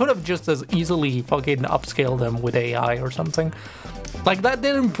 or they could have just as easily fucking upscaled them with AI or something. Like, that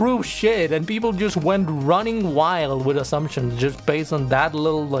didn't prove shit, and people just went running wild with assumptions just based on that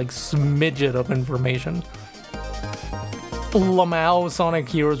little, like, smidget of information. Lamau Sonic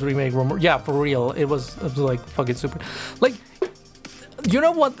Heroes remake rumor. Yeah, for real. It was like, fucking super. Like, you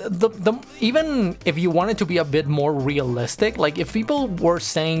know what? Even if you wanted to be a bit more realistic, like, if people were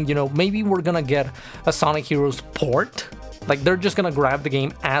saying, you know, maybe we're gonna get a Sonic Heroes port, like, they're just gonna grab the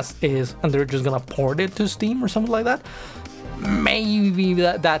game as is, and they're just gonna port it to Steam or something like that, maybe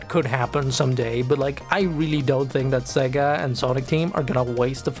that could happen someday, but like I really don't think that Sega and Sonic Team are gonna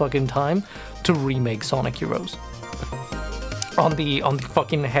waste the fucking time to remake Sonic Heroes on the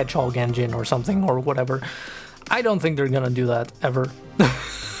fucking Hedgehog engine or something or whatever. I don't think they're gonna do that ever.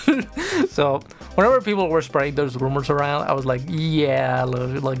 So whenever people were spreading those rumors around, I was like, yeah,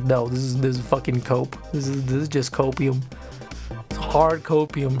 like no, this is fucking cope. This is just copium. It's hard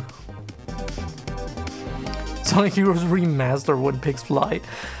copium. Sonic Heroes Remaster when pigs fly.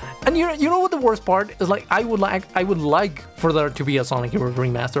 And you know what the worst part is? Like, I would like for there to be a Sonic Heroes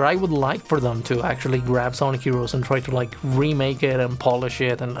Remaster. I would like for them to actually grab Sonic Heroes and try to like remake it and polish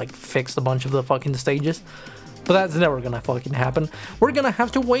it and like fix a bunch of the fucking stages. But that's never gonna fucking happen. We're gonna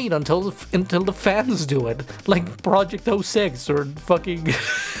have to wait until the fans do it, like Project 06 or fucking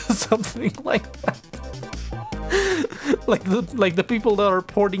something like that. like the people that are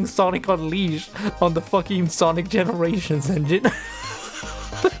porting Sonic Unleashed on the fucking Sonic Generations engine.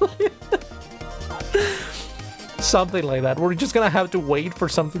 Something like that. We're just gonna have to wait for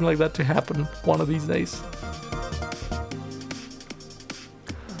something like that to happen one of these days.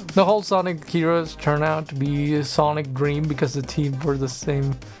 The whole Sonic Heroes turn out to be a Sonic Dream because the team were the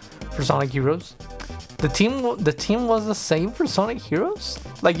same for Sonic Heroes. The team was the same for Sonic Heroes?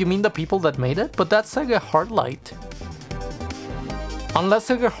 Like, you mean the people that made it? But that's like a Heartlight. Unless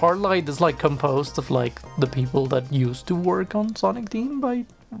Sega Hardlight is like composed of like the people that used to work on Sonic Team by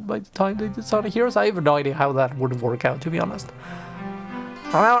the time they did Sonic Heroes. I have no idea how that would work out, to be honest.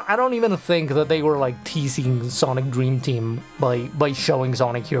 I don't even think that they were like teasing Sonic Dream Team by showing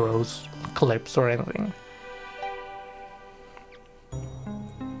Sonic Heroes clips or anything.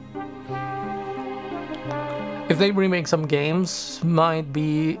 If they remake some games, might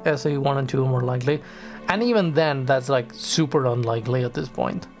be SA1 and 2 more likely. And even then, that's like super unlikely at this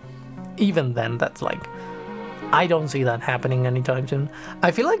point. Even then, that's like, I don't see that happening anytime soon.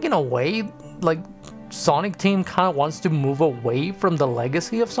 I feel like in a way, like Sonic Team kind of wants to move away from the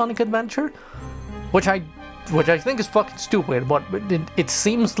legacy of Sonic Adventure, which I think is fucking stupid, but it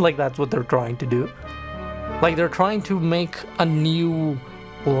seems like that's what they're trying to do. Like they're trying to make a new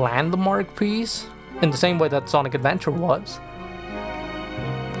landmark piece in the same way that Sonic Adventure was.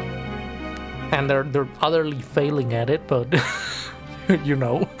 And they're utterly failing at it, but you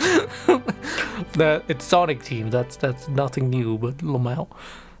know, that it's Sonic Team. That's nothing new, but Lamau.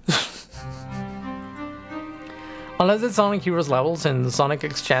 Unless it's Sonic Heroes levels and the Sonic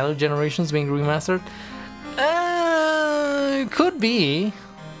X Shadow generations being remastered, it could be.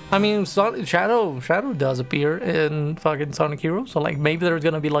 I mean, Shadow does appear in fucking Sonic Heroes, so like maybe there's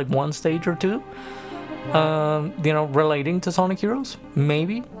gonna be like one stage or two, you know, relating to Sonic Heroes,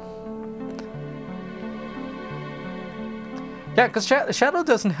 maybe. Yeah, because Shadow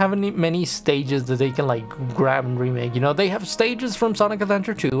doesn't have many stages that they can like grab and remake. You know, they have stages from Sonic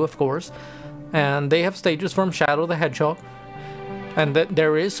Adventure 2, of course, and they have stages from Shadow the Hedgehog, and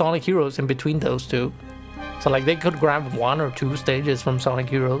there is Sonic Heroes in between those two. So like they could grab 1 or 2 stages from Sonic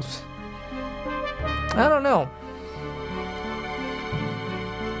Heroes. I don't know.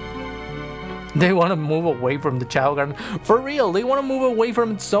 They want to move away from the Chao Garden. For real, they want to move away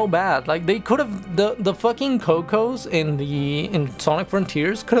from it so bad. Like they could have the fucking Cocos in Sonic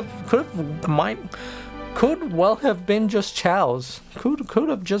Frontiers could well have been just Chaos. Could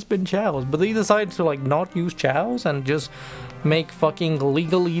have just been Chaos, but they decided to like not use Chaos and just make fucking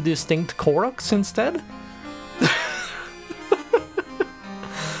legally distinct Koroks instead.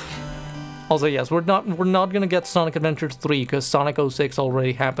 Also, yes, we're not gonna get Sonic Adventures 3 because Sonic 06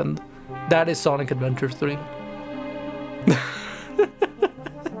 already happened. That is Sonic Adventures 3.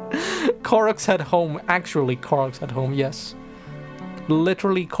 Koroks at home. Actually, Koroks at home, yes.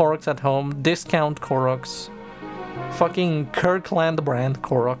 Literally Koroks at home. Discount Koroks. Fucking Kirkland brand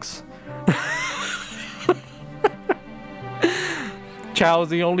Koroks. Chao's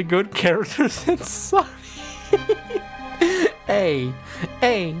the only good characters in Sonic. Hey.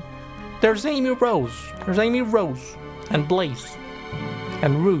 There's Amy Rose. There's Amy Rose. And Blaze.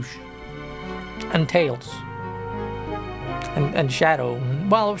 And Rouge. And Tails. And Shadow.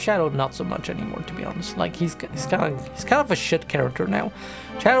 Well, Shadow not so much anymore, to be honest. Like he's kind of a shit character now.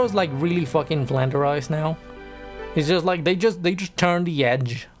 Shadow's like really fucking flanderized now. It's just like they just turned the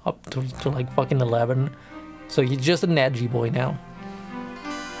edge up to like fucking 11. So he's just an edgy boy now.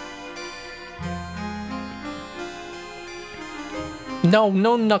 No,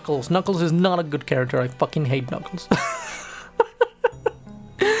 Knuckles. Knuckles is not a good character. I fucking hate Knuckles.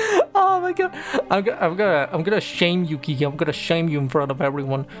 Oh my god! I'm gonna shame you, Kiki. I'm gonna shame you in front of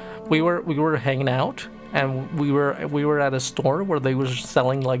everyone. We were hanging out, and we were at a store where they were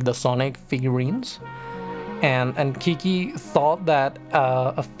selling like the Sonic figurines, and Kiki thought that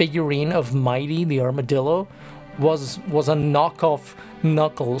a figurine of Mighty the Armadillo was a knockoff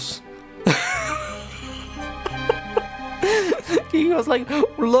Knuckles. He was like,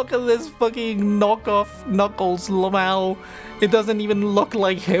 look at this fucking knockoff Knuckles, Lamau. It doesn't even look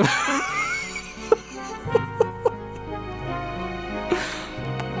like him.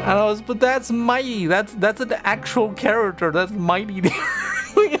 And I was, but that's Mighty. That's an actual character. That's Mighty the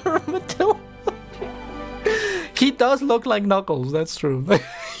Armadillo. He does look like Knuckles, that's true.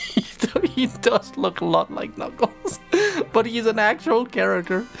 He does look a lot like Knuckles. But he's an actual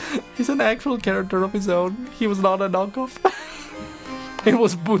character. He's an actual character of his own. He was not a knockoff. It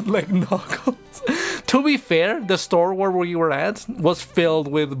was bootleg knockoffs. To be fair, the store where we were at was filled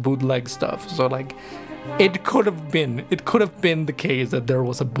with bootleg stuff. So like, it could have been the case that there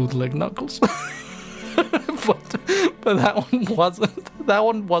was a bootleg Knuckles. but that one wasn't. That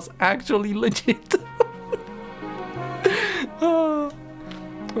one was actually legit. Oh,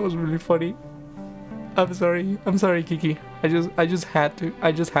 that was really funny. I'm sorry, Kiki. I just had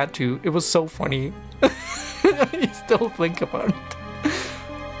to. It was so funny. I still think about it.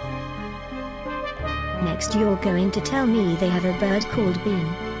 Next you're going to tell me they have a bird called Bean.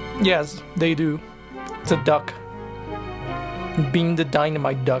 Yes, they do. It's a duck. Bean the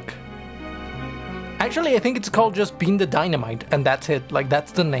Dynamite Duck. Actually, I think it's called just Bean the Dynamite, and that's it. Like,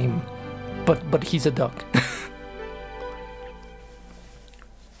 that's the name. But he's a duck.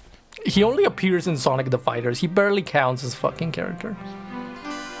 He only appears in Sonic the Fighters. He barely counts as fucking character.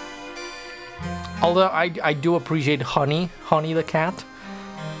 Although I do appreciate Honey the cat.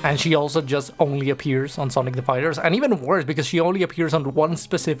 And she also just only appears on Sonic the Fighters. And even worse, because she only appears on one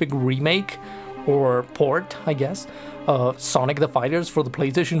specific remake or port, I guess, of Sonic the Fighters for the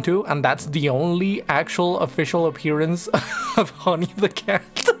PlayStation 2. And that's the only actual official appearance of Honey the cat.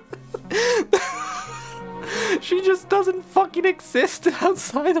 She just doesn't fucking exist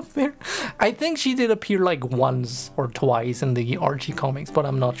outside of there. I think she did appear like once or twice in the Archie comics, but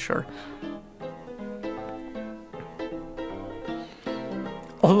I'm not sure.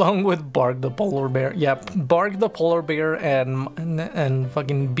 Along with Bark the Polar Bear. Yeah, Bark the Polar Bear and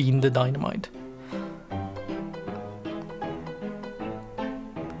fucking Bean the Dynamite.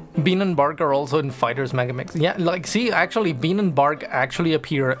 Bean and Bark are also in Fighters Megamix. Yeah, like, see, actually, Bean and Bark actually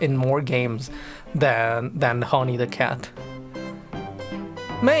appear in more games than Honey the cat.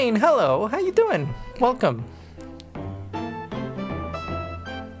 Maine, hello, how you doing? Welcome.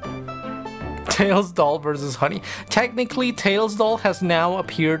 Tails Doll versus Honey. Technically, Tails Doll has now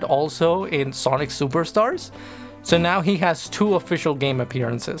appeared also in Sonic Superstars. So now he has 2 official game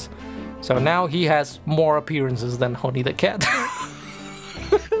appearances. So now he has more appearances than Honey the cat.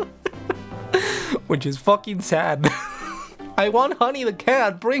 Which is fucking sad. I want Honey the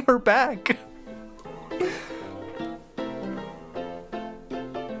cat, bring her back.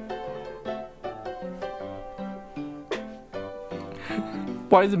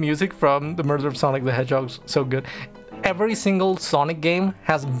 Why is the music from The Murder of Sonic the Hedgehog so good? Every single Sonic game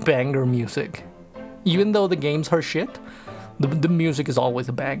has banger music. Even though the games are shit, the music is always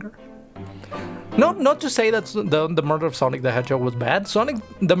a banger. Not to say that the Murder of Sonic the Hedgehog was bad.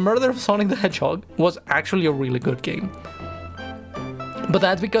 The Murder of Sonic the Hedgehog was actually a really good game. But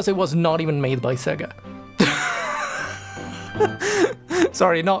that's because it was not even made by Sega.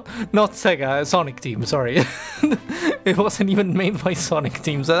 Sorry, not Sega, Sonic Team, sorry. It wasn't even made by Sonic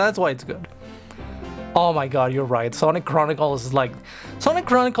Team, so that's why it's good. Oh my god, you're right. Sonic Chronicles is like... Sonic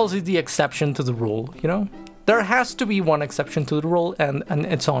Chronicles is the exception to the rule, you know? There has to be one exception to the rule, and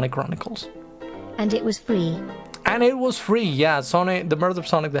it's Sonic Chronicles. And it was free. And it was free, yeah. The Murder of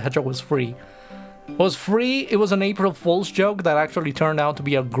Sonic the Hedgehog was free. It was free, it was an April Fool's joke that actually turned out to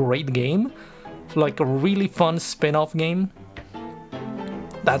be a great game. Like a really fun spin-off game.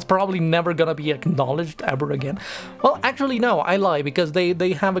 That's probably never gonna be acknowledged ever again. Well, actually no, I lie, because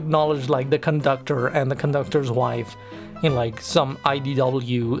they have acknowledged like the conductor and the conductor's wife in like some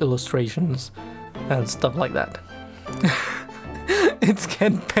IDW illustrations and stuff like that. It's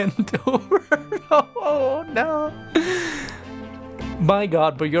getting bent over. Oh no. My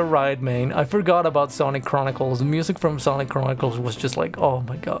god, but you're right, man. I forgot about Sonic Chronicles. The music from Sonic Chronicles was just like, oh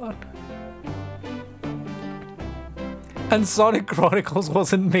my god. And Sonic Chronicles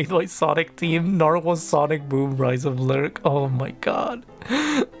wasn't made by Sonic Team, nor was Sonic Boom Rise of Lyric. Oh my god.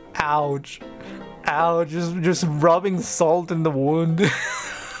 Ouch. Ouch. Just rubbing salt in the wound.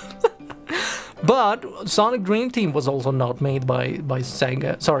 But Sonic Dream Team was also not made by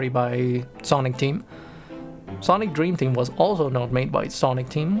Sega. Sorry, by Sonic Team. Sonic Dream Team was also not made by Sonic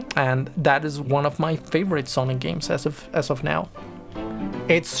Team, and that is one of my favorite Sonic games as of now.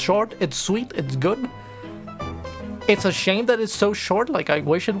 It's short, it's sweet, it's good. It's a shame that it's so short, like I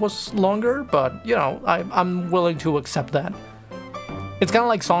wish it was longer, but you know, I'm willing to accept that. It's kind of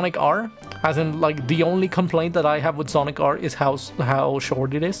like Sonic R, as in like the only complaint that I have with Sonic R is how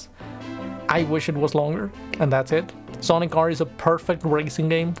short it is. I wish it was longer, and that's it. Sonic R is a perfect racing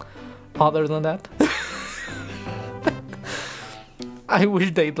game. Other than that, I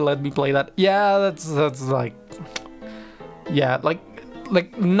wish they'd let me play that. Yeah, that's like, yeah, like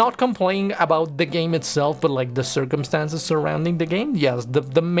not complaining about the game itself, but like the circumstances surrounding the game. Yes,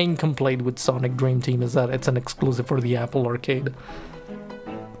 the main complaint with Sonic Dream Team is that it's an exclusive for the Apple Arcade.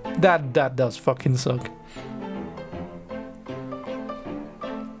 That does fucking suck.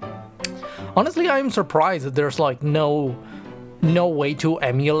 Honestly, I'm surprised that there's like no way to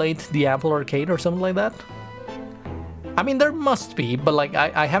emulate the Apple Arcade or something like that. I mean, there must be, but like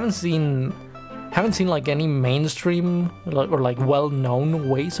I haven't seen like any mainstream or like well-known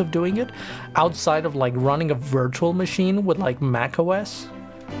ways of doing it outside of like running a virtual machine with like macOS,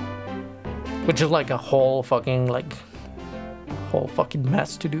 which is like a whole fucking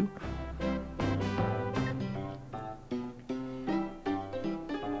mess to do.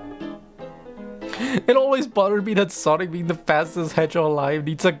 It always bothered me that Sonic, being the fastest hedgehog alive,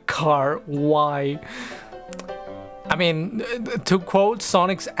 needs a car. Why? I mean, to quote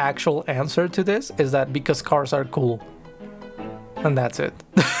Sonic's actual answer to this is that because cars are cool. And that's it.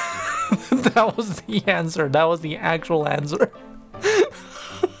 That was the answer. That was the actual answer.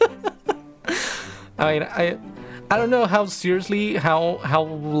 I mean, I don't know how seriously, how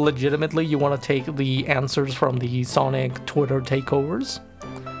legitimately you want to take the answers from the Sonic Twitter takeovers,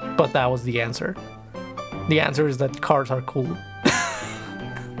 but that was the answer. The answer is that cars are cool.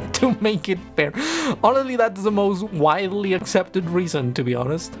 To make it fair. Honestly, that's the most widely accepted reason, to be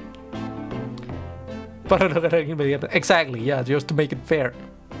honest. But I don't look at anybody else. Exactly, yeah, just to make it fair.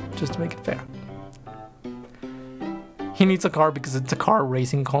 Just to make it fair. He needs a car because it's a car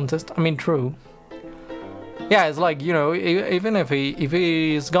racing contest. I mean, true. Yeah, it's like, you know, even if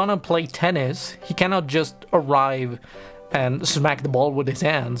he's gonna play tennis, he cannot just arrive and smack the ball with his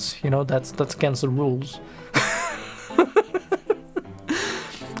hands. You know, that's against the rules.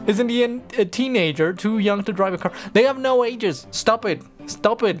 Isn't he a teenager, too young to drive a car? They have no ages. Stop it.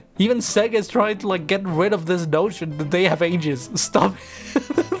 Stop it. Even Sega's trying to like get rid of this notion that they have ages. Stop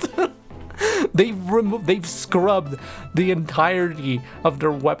it. They've scrubbed the entirety of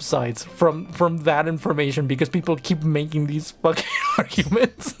their websites from that information because people keep making these fucking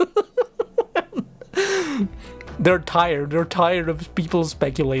arguments. They're tired of people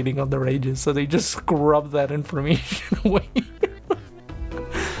speculating on their ages, so they just scrub that information away.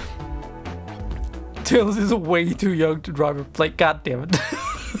 Tails is way too young to drive a plane. God damn it.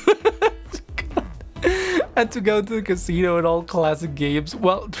 And to go to the casino in all classic games.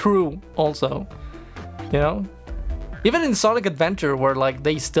 Well, true, also. You know? Even in Sonic Adventure, where like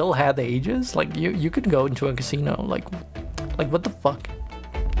they still had ages, like you could go into a casino. Like what the fuck?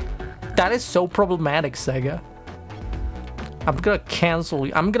 That is so problematic, Sega. I'm gonna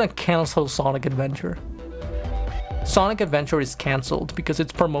cancel Sonic Adventure. Sonic Adventure is cancelled because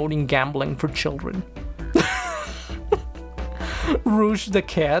it's promoting gambling for children. Rouge the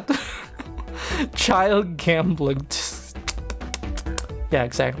Cat. Child gambling. Yeah,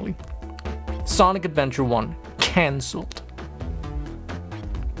 exactly. Sonic Adventure 1 cancelled.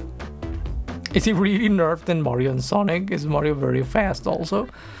 Is he really nerfed in Mario and Sonic? Is Mario very fast also?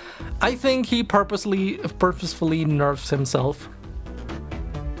 I think he purposefully nerfs himself.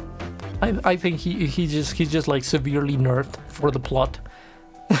 I think he's just like severely nerfed for the plot.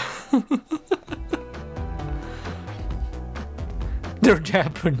 They're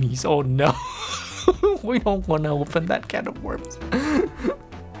Japanese. Oh no. We don't want to open that can of worms.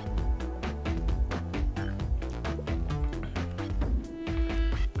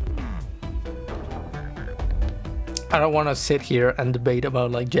 I don't want to sit here and debate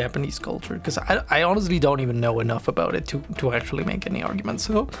about like Japanese culture because I honestly don't even know enough about it to actually make any arguments.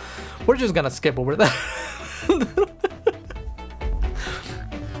 So we're just gonna skip over that.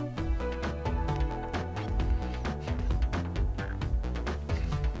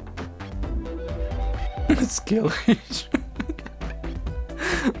 Skill issue.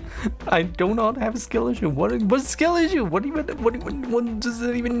 I do not have a skill issue. What skill issue? What does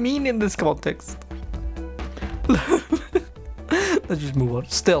it even mean in this context? Let's just move on.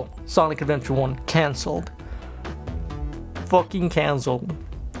 Still, Sonic Adventure 1 cancelled. Fucking cancelled.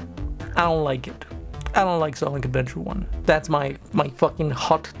 I don't like it. I don't like Sonic Adventure 1. That's my fucking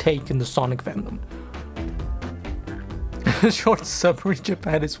hot take in the Sonic fandom. Short summary,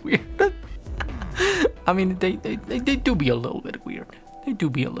 Japan is weird. I mean, they do be a little bit weird. They do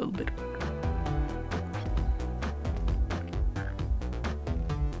be a little bit weird.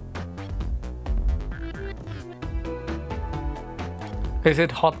 Is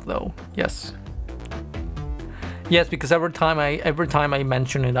it hot though? Yes. Yes, because every time I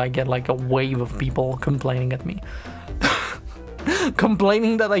mention it, I get like a wave of people complaining at me.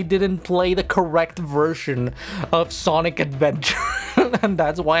 Complaining that I didn't play the correct version of Sonic Adventure. And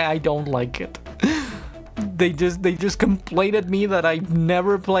that's why I don't like it. They just complained at me that I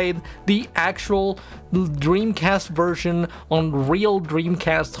never played the actual Dreamcast version on real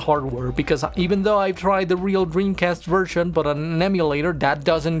Dreamcast hardware, because even though I've tried the real Dreamcast version but on an emulator, that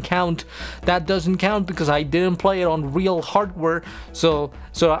doesn't count. That doesn't count because I didn't play it on real hardware. So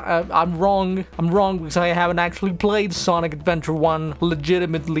I'm wrong. I'm wrong because I haven't actually played Sonic Adventure 1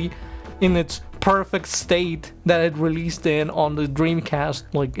 legitimately in its perfect state that it released in on the Dreamcast,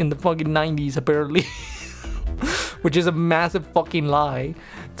 like in the fucking 90s apparently. Which is a massive fucking lie.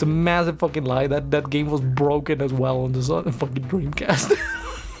 It's a massive fucking lie that game was broken as well on the fucking Dreamcast.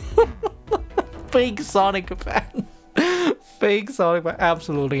 Fake Sonic fan. Fake Sonic fan.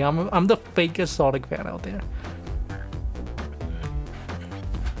 Absolutely. I'm the fakest Sonic fan out there.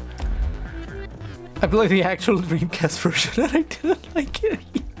 I played the actual Dreamcast version and I didn't like it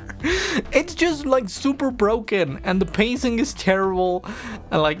either. It's just like super broken, and the pacing is terrible,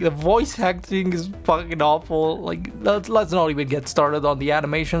 and like the voice acting is fucking awful. Like let's not even get started on the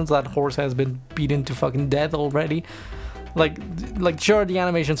animations. That horse has been beaten to fucking death already. Like sure, the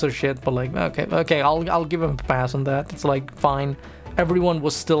animations are shit, but like okay, I'll give him a pass on that. It's like fine. Everyone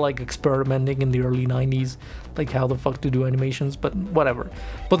was still like experimenting in the early 90s, like how the fuck to do animations, but whatever.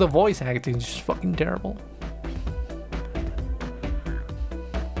 But the voice acting is just fucking terrible.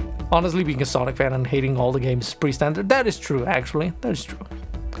 Honestly, being a Sonic fan and hating all the games is pretty standard. That is true, actually. That is true.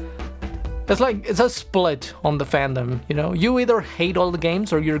 It's like, it's a split on the fandom, you know? You either hate all the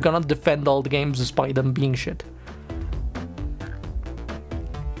games or you're gonna defend all the games despite them being shit.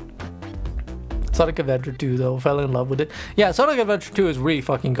 Sonic Adventure 2 though, fell in love with it. Yeah, Sonic Adventure 2 is really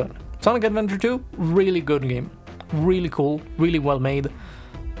fucking good. Sonic Adventure 2, really good game. Really cool, really well made.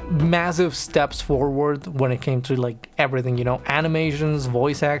 Massive steps forward when it came to like everything, you know, animations,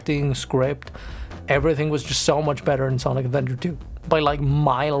 voice acting, script. Everything was just so much better in Sonic Adventure 2. By like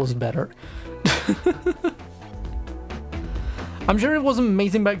miles better. I'm sure it was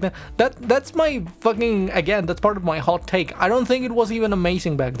amazing back then. That's my fucking, again, that's part of my hot take. I don't think it was even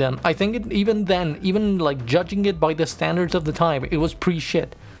amazing back then. I think it, even then, even like judging it by the standards of the time, it was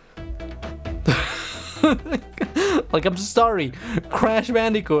pre-shit. Like, I'm sorry, Crash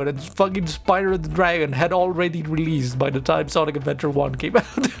Bandicoot and fucking Spyro the Dragon had already released by the time Sonic Adventure 1 came out.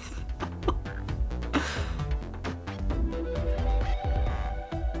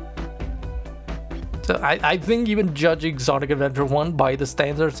 So I think even judging Sonic Adventure 1 by the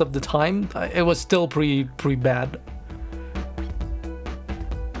standards of the time, it was still pretty bad.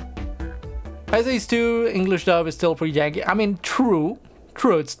 Essays 2, English dub is still pretty janky. I mean, true,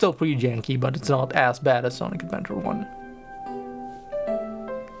 it's still pretty janky, but it's not as bad as Sonic Adventure 1.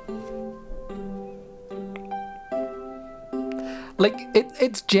 Like,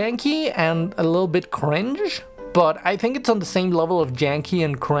 it's janky and a little bit cringe, but I think it's on the same level of janky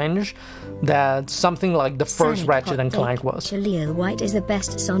and cringe that something like the first Ratchet and Clank was. Jaleel White is the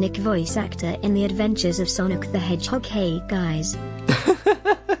best Sonic voice actor in the adventures of Sonic the Hedgehog. Hey guys.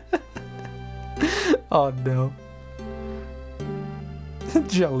 Oh no.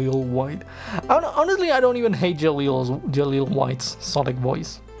 Jaleel White. Honestly, I don't even hate Jaleel White's Sonic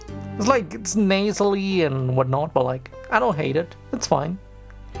voice. It's like, it's nasally and whatnot, but like, I don't hate it. It's fine.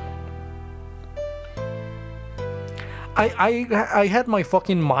 I had my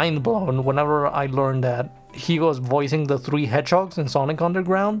fucking mind blown whenever I learned that he was voicing the 3 hedgehogs in Sonic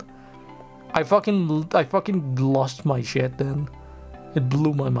Underground. I fucking lost my shit then. It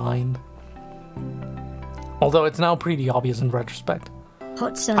blew my mind. Although it's now pretty obvious in retrospect.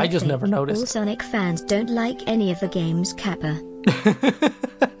 Hot Sonic I just never noticed. All Sonic fans don't like any of the games, Kappa.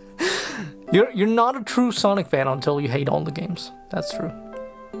 You're not a true Sonic fan until you hate all the games. That's true.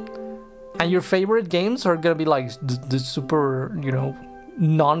 And your favorite games are gonna be like the super, you know,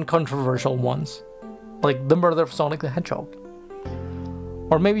 non-controversial ones. Like the murder of Sonic the Hedgehog.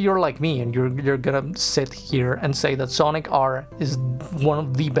 Or maybe you're like me and you're gonna sit here and say that Sonic R is one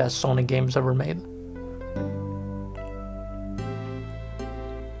of the best Sonic games ever made.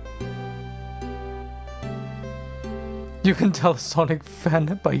 You can tell a Sonic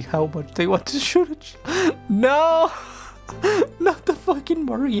fan by how much they want to shoot at you. No! Not the fucking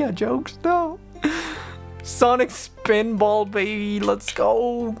Maria jokes, no! Sonic Spinball, baby, let's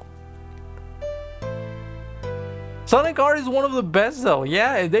go! Sonic R is one of the best though,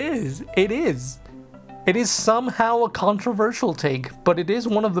 yeah, it is. It is. It is somehow a controversial take, but it is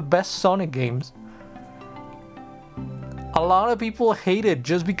one of the best Sonic games. A lot of people hate it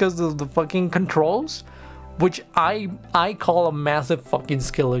just because of the fucking controls, which I call a massive fucking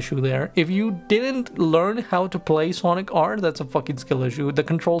skill issue there. If you didn't learn how to play Sonic R, that's a fucking skill issue. The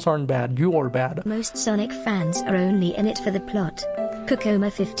controls aren't bad, you are bad. Most Sonic fans are only in it for the plot.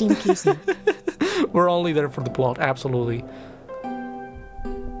 Kokoma 15 Kisi. We're only there for the plot, absolutely.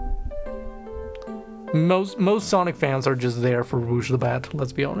 Most Sonic fans are just there for Rouge the Bat,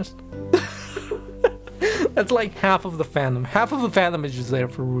 let's be honest. That's like half of the fandom. Half of the fandom is just there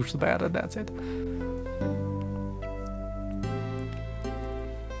for Rouge the Bat, and that's it.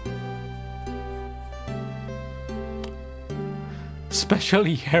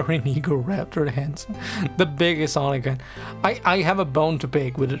 Especially Aaron Eagle Raptor Hansen, the biggest Sonic fan. I have a bone to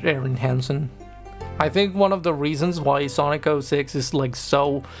pick with Aaron Hansen. I think one of the reasons why Sonic 06 is like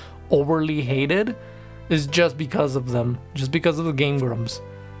so overly hated is just because of them, just because of the Game Grumps.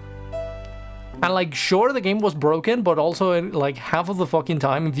 And like, sure, the game was broken, but also like half of the fucking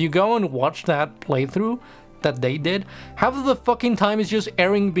time, if you go and watch that playthrough, that they did, half of the fucking time is just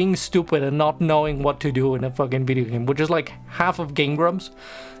Aaron being stupid and not knowing what to do in a fucking video game, which is like half of Game Grumps.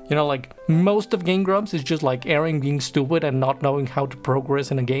 You know, like most of Game Grumps is just like Aaron being stupid and not knowing how to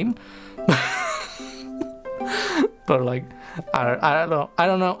progress in a game. But like, I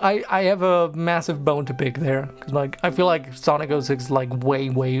don't know. I have a massive bone to pick there. Cause like, I feel like Sonic 06 is like way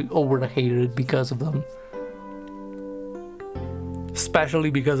overhated because of them.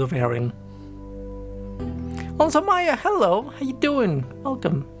 Especially because of Aaron. Also, Maya, hello. How you doing?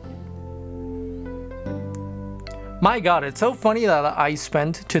 Welcome. My god, it's so funny that I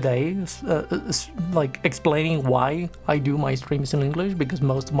spent today like explaining why I do my streams in English, because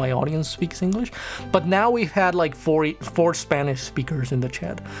most of my audience speaks English. But now we've had like four Spanish speakers in the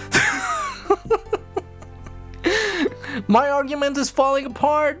chat. My argument is falling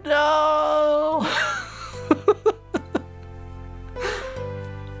apart. No.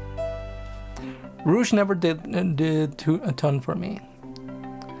 Rouge never did a ton for me.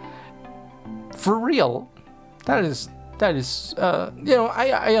 For real. That is, you know,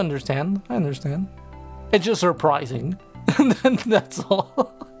 I understand. It's just surprising. That's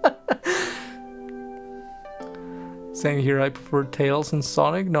all. Same here, I prefer Tails and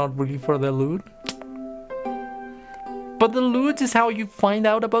Sonic, not really for the loot. But the loot is how you find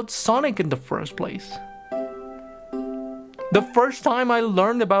out about Sonic in the first place. The first time I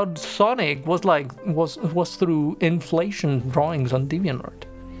learned about Sonic was through inflation drawings on DeviantArt.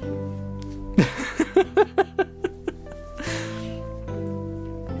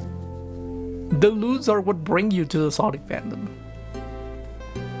 The loots are what bring you to the Sonic fandom.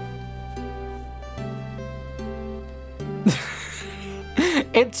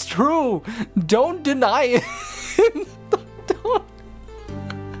 It's true. Don't deny it. Don't.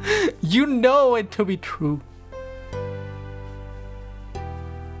 You know it to be true.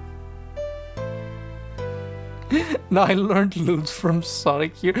 Now I learned loots from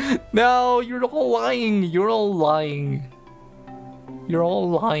Sonic here. No, you're all lying. You're all lying. You're all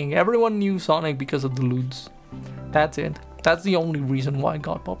lying. Everyone knew Sonic because of the loots. That's it. That's the only reason why it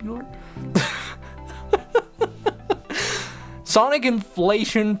got popular. Sonic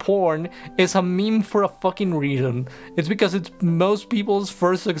inflation porn is a meme for a fucking reason. It's because it's most people's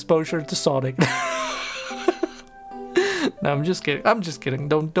first exposure to Sonic. No, I'm just kidding. I'm just kidding.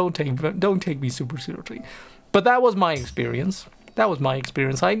 Don't take me super seriously. But that was my experience. That was my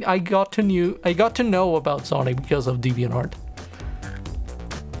experience. I got to know about Sonic because of DeviantArt.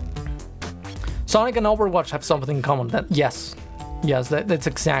 Sonic and Overwatch have something in common. Yes, that's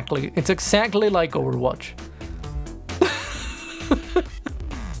exactly. It's exactly like Overwatch.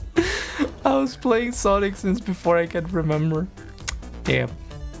 I was playing Sonic since before I can remember. Damn.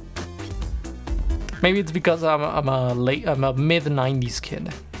 Maybe it's because I'm a mid '90s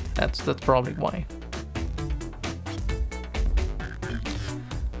kid. That's probably why.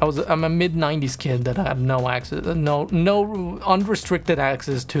 I'm a mid '90s kid that had no access, no unrestricted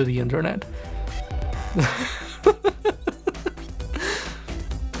access to the internet.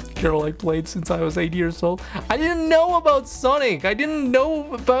 Girl I played since I was 8 years old. I didn't know about Sonic. I didn't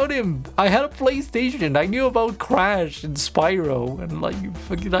know about him. I had a PlayStation. I knew about Crash and Spyro, and like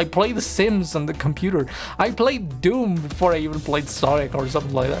fucking, I played The Sims on the computer. I played Doom before I even played Sonic or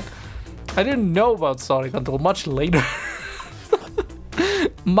something like that. I didn't know about Sonic until much later.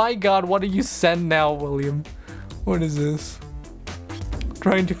 My god, what do you send now, William? What is this?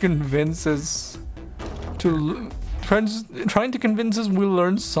 Trying to convince us to... Trying to convince us we'll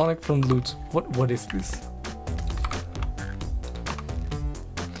learn Sonic from loot. What is this?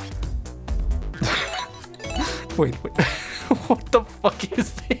 Wait. What the fuck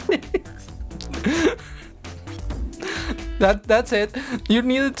is this? That's it. You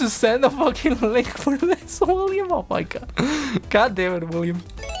needed to send a fucking link for this, William. Oh my god. God damn it, William.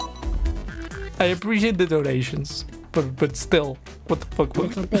 I appreciate the donations, but still, what the fuck?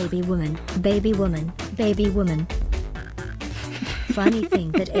 Little baby woman, baby woman, baby woman. Funny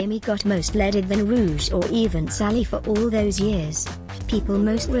thing that Amy got most leaded than Rouge or even Sally for all those years. People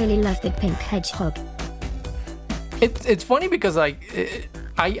most really love the pink hedgehog. It's funny because I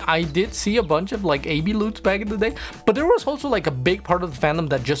did see a bunch of like AB loots back in the day, but there was also like a big part of the fandom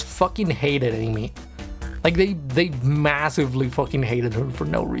that just fucking hated Amy. Like they massively fucking hated her for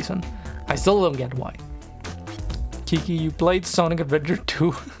no reason. I still don't get why. Kiki, you played Sonic Adventure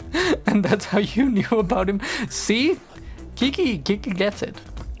 2 and that's how you knew about him. See? Kiki gets it.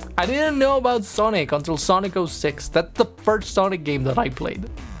 I didn't know about Sonic until Sonic 06. That's the first Sonic game that I played.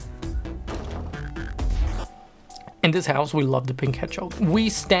 In this house, we love the pink hedgehog. We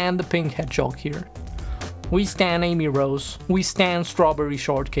stand the pink hedgehog here. We stand Amy Rose. We stand strawberry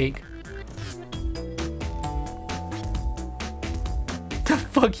shortcake.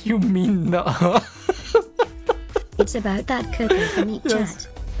 fuck you mean no? It's about that Coco from Eat Yes. Chat.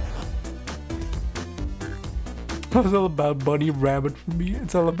 It's all about Bunny Rabbit for me.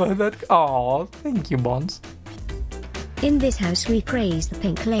 It's all about that. Aw, thank you, Mons. In this house we praise the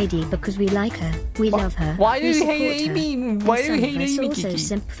pink lady because we like her, we love her, Why do we you hate support her. Amy? Why do you And hate some of us Amy, also Kiki?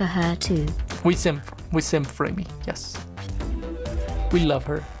 simp for her too. We simp for Amy, yes. We love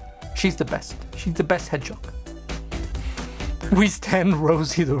her. She's the best. She's the best hedgehog. We stand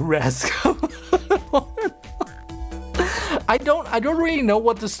Rosie the Rascal. I don't really know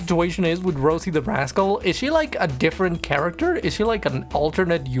what the situation is with Rosie the Rascal. Is she like a different character? Is she like an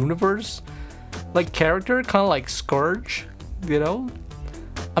alternate universe like character, kind of like Scourge, you know?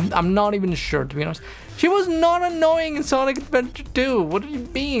 I'm not even sure, to be honest. She was not annoying in Sonic Adventure 2. What do you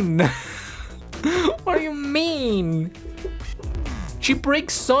mean? What do you mean? She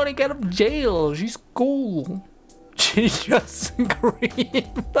breaks Sonic out of jail. She's cool. She just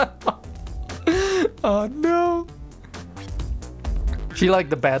screamed. Oh no. She like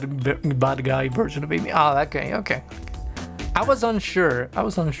the bad guy version of Amy. Oh, okay, okay. I was unsure. I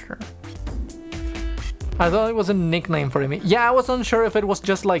thought it was a nickname for Amy. Yeah, I was unsure if it was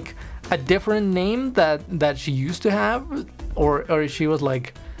just like a different name that she used to have, or she was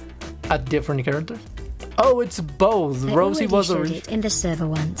like a different character. Oh, it's both. I Rosie was showed it in the server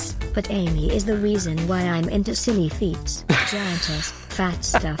once, but Amy is the reason why I'm into silly feats, giantess, fat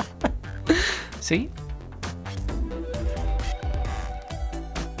stuff. See?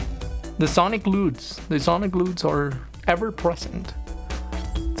 The Sonic Loots. The Sonic Loots are ever present.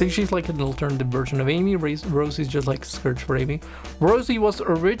 I think she's like an alternative version of Amy. Rosie's just like Scourge for Amy. Rosie was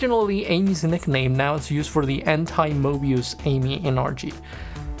originally Amy's nickname. Now it's used for the anti-Mobius Amy in RG.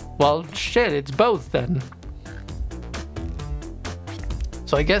 Well, shit, it's both then.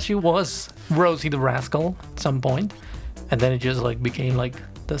 So I guess she was Rosie the Rascal at some point, and then it just like became like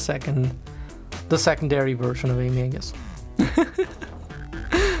the secondary version of Amy, I guess.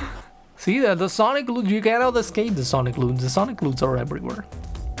 See that the Sonic Loots, you cannot escape the Sonic Loots. The Sonic Loots are everywhere.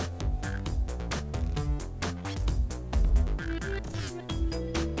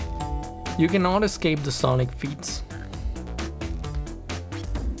 You cannot escape the Sonic feats.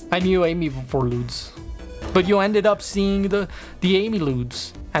 I knew Amy before Loots, but you ended up seeing the Amy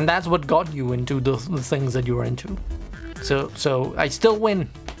Loots, and that's what got you into the things that you were into. So I still win.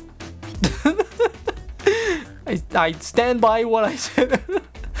 I stand by what I said.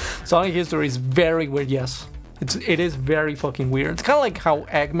 Sonic history is very weird. Yes, it is very fucking weird. It's kind of like how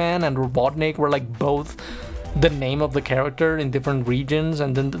Eggman and Robotnik were like both the name of the character in different regions,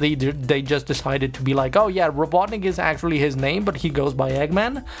 and then they just decided to be like, oh yeah, Robotnik is actually his name, but he goes by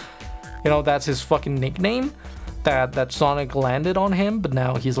Eggman. You know, that's his fucking nickname. That Sonic landed on him, but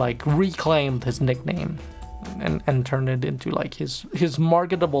now he's like reclaimed his nickname and turned it into like his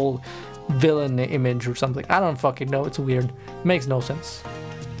marketable villain image or something. I don't fucking know. It's weird. It makes no sense.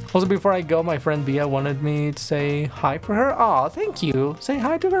 Also, before I go, my friend Bia wanted me to say hi for her. Aw, thank you. Say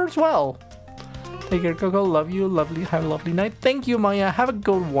hi to her as well. Take care, Coco. Love you. Lovely. Have a lovely night. Thank you, Maya. Have a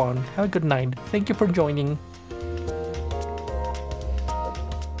good one. Have a good night. Thank you for joining.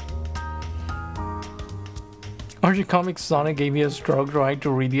 RG Comics Sonic gave me a stroke trying to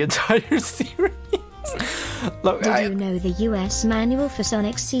read the entire series. Look, Did you know the US manual for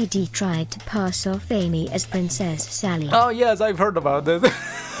Sonic CD tried to pass off Amy as Princess Sally? Oh yes, I've heard about this.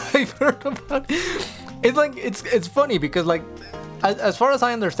 I've heard about it. It's like it's funny because like as far as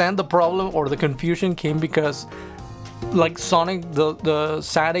I understand, the problem or the confusion came because like Sonic the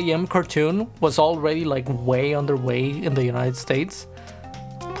Sad AM cartoon was already like way underway in the United States.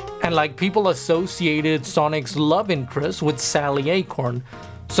 And like people associated Sonic's love interest with Sally Acorn,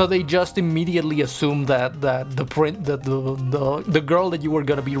 so they just immediately assumed that the girl that you were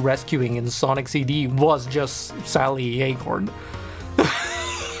gonna be rescuing in Sonic CD was just Sally Acorn.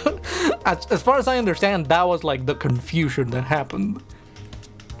 As far as I understand, that was like the confusion that happened.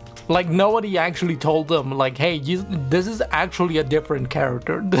 Like nobody actually told them like, hey, this is actually a different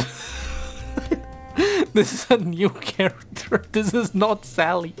character. This is a new character. This is not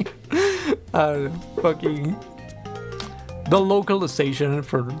Sally. Fucking... The localization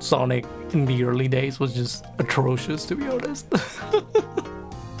for Sonic in the early days was just atrocious, to be honest.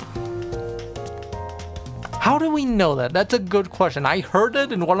 How do we know that? That's a good question. I heard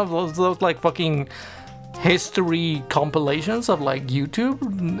it in one of those like fucking history compilations of like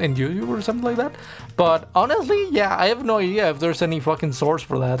YouTube or something like that. But honestly, yeah, I have no idea if there's any fucking source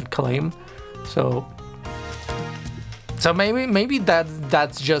for that claim. So maybe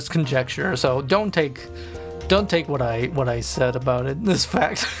that's just conjecture. So don't take what I said about it. This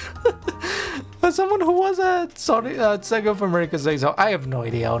fact. As someone who was at Sega of America says so, I have no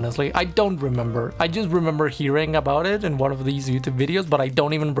idea, honestly. I don't remember. I just remember hearing about it in one of these YouTube videos, but I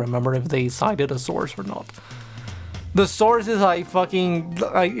don't even remember if they cited a source or not. The source is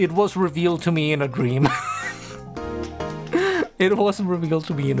it was revealed to me in a dream. It was revealed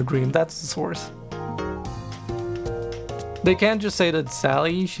to me in a dream. That's the source. They can't just say that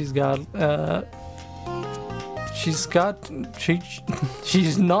Sally, she's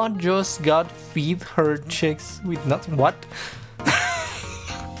not just got feed her chicks with nuts. What?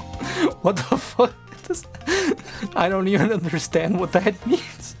 What the fuck? I don't even understand what that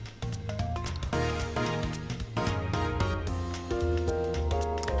means.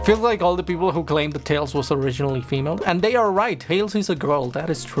 Feels like all the people who claim that Tails was originally female, and they are right. Tails is a girl. That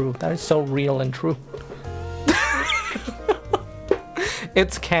is true. That is so real and true.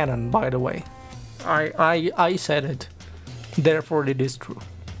 It's canon, by the way. I said it. Therefore, it is true.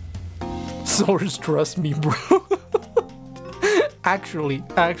 Source, trust me, bro. Actually,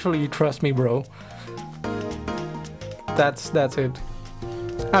 trust me, bro. That's it.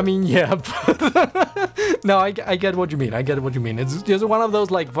 I mean, yeah, but no, I get what you mean. I get what you mean. It's just one of those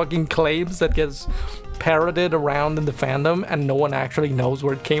like fucking claims that gets parroted around in the fandom and no one actually knows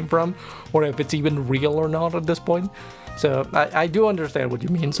where it came from or if it's even real or not at this point. So I do understand what you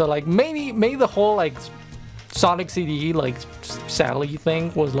mean. So like maybe the whole like Sonic CD like Sally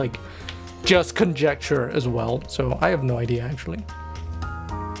thing was like just conjecture as well. So I have no idea actually.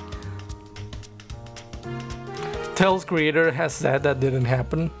 Tails creator has said that didn't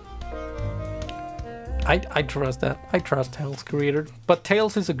happen. I trust that. I trust Tails creator, but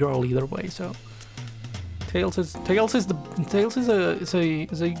Tails is a girl either way. So Tails is a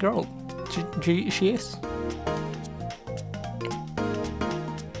girl. She is.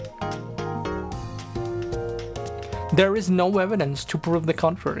 There is no evidence to prove the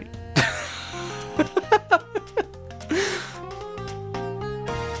contrary.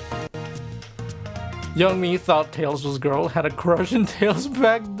 Young me thought Tails was girl, had a crush on Tails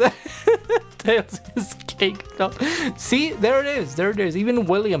back then. Tails is caked up. See, there it is, there it is. Even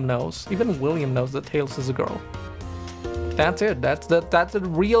William knows. Even William knows that Tails is a girl. That's it. That's the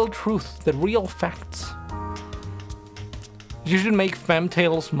real truth, the real facts. You should make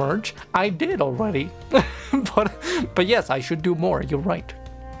FemTails merch. I did already. but yes, I should do more. You're right.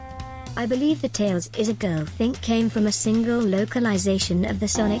 I believe the Tails is a girl thing came from a single localization of the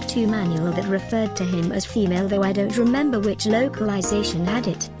Sonic 2 manual that referred to him as female, though I don't remember which localization had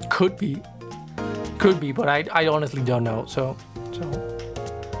it. Could be, but I honestly don't know. So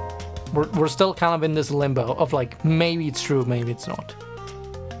we're still kind of in this limbo of like maybe it's true, maybe it's not.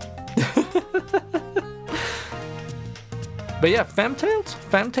 But yeah,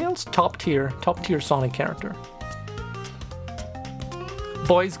 FemTails, top tier Sonic character.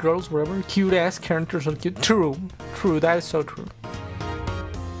 Boys, girls, whatever, cute ass characters are cute. True, that is so true.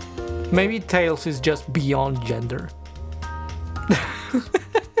 Maybe Tails is just beyond gender.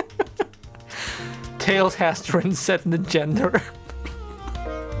 Tails has transcended gender.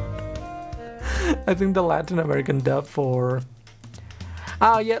 I think the Latin American dub for...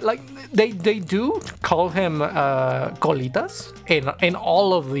 yeah, like they do call him Colitas in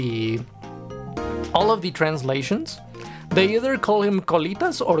all of the translations. They either call him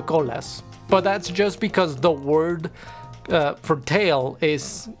Colitas or Colas, but that's just because the word for tail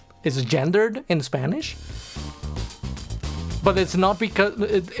is gendered in Spanish. But it's not because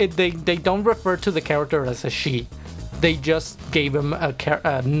they don't refer to the character as a she. They just gave him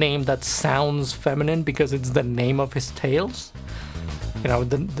a name that sounds feminine because it's the name of his tails. You know,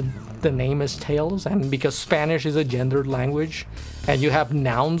 the name is Tails, and because Spanish is a gendered language, and you have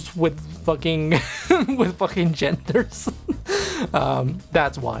nouns with fucking with fucking genders,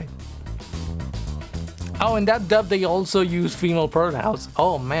 that's why. Oh, in that dub they also use female pronouns.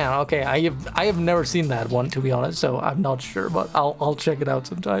 Oh man, okay, I have never seen that one, to be honest, so I'm not sure, but I'll check it out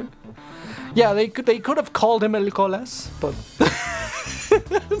sometime. Yeah, they could have called him El Colas, but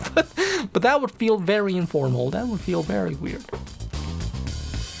but that would feel very informal. That would feel very weird.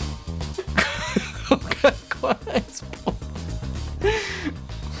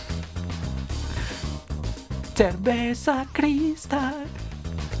 Cerveza Cristal.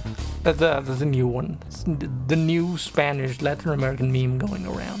 That's a new one. It's the new Spanish Latin American meme going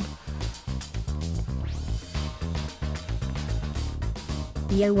around.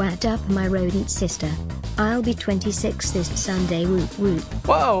 Yo, what up, my rodent sister? I'll be 26 this Sunday. Whoop whoop.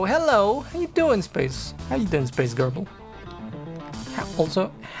 Whoa, hello. How you doing, Space? How you doing, Space Gerbil?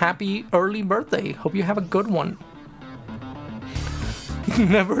 Also, happy early birthday. Hope you have a good one.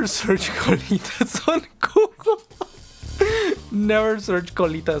 Never search Colitas on Google. Never search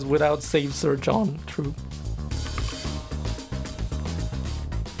colitas without save search on. True.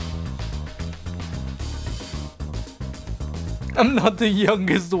 I'm not the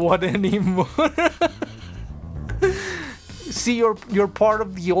youngest one anymore. See, you're part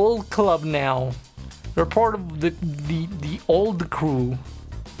of the old club now. You're part of the old crew.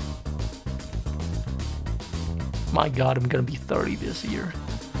 My God, I'm gonna be 30 this year.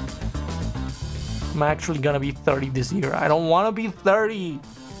 I'm actually gonna be 30 this year. I don't wanna be 30.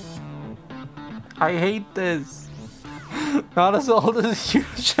 I hate this. Not as old as you.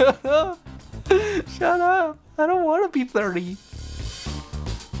 Shut up. Shut up. I don't wanna be 30.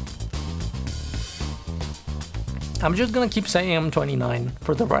 I'm just gonna keep saying I'm 29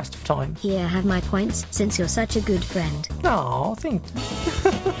 for the rest of time. Here, have my points, since you're such a good friend. No, thank you.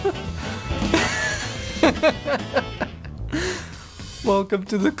 Welcome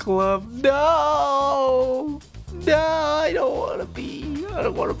to the club. No! No, I don't wanna be. I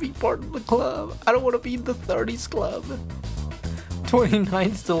don't wanna be part of the club. I don't wanna be in the 30s club.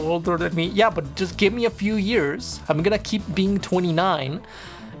 29 still older than me. Yeah, but just give me a few years. I'm gonna keep being 29.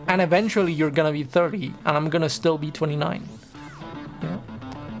 And eventually you're gonna be 30, and I'm gonna still be 29. Yeah.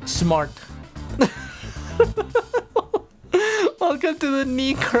 Smart. Welcome to the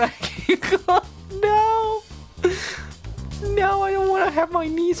knee cracking club. No! No, I don't want to have my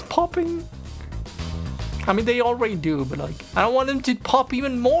knees popping. I mean, they already do, but like, I don't want them to pop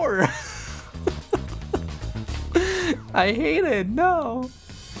even more. I hate it. No.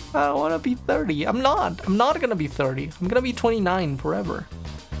 I don't want to be 30. I'm not gonna be 30. I'm gonna be 29 forever.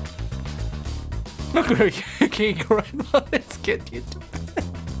 Okay, Grandma, let's get you to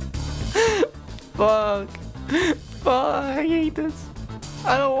bed. Fuck. I hate this.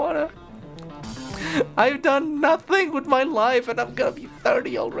 I don't wanna. I've done nothing with my life and I'm gonna be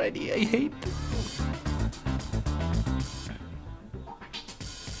 30 already. I hate this.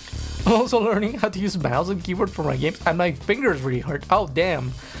 I'm also learning how to use mouse and keyboard for my games, and my fingers really hurt. Oh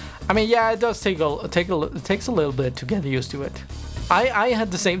damn. I mean, yeah, it does take it takes a little bit to get used to it. I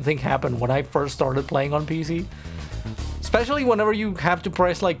had the same thing happen when I first started playing on PC. Especially whenever you have to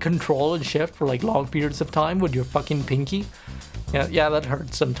press like Control and Shift for like long periods of time with your fucking pinky. Yeah, that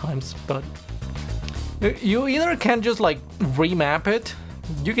hurts sometimes, but you either can just like remap it.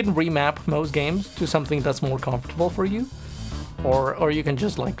 You can remap most games to something that's more comfortable for you. Or you can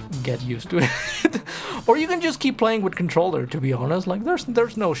just like get used to it. Or you can just keep playing with controller, to be honest. Like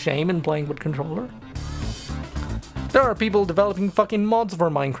there's no shame in playing with controller. There are people developing fucking mods for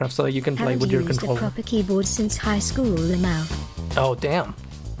Minecraft so that you can play with your controller. Haven't used a proper keyboard since high school, Lamau. Oh damn.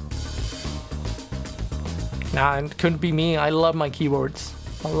 Nah, it couldn't be me. I love my keyboards.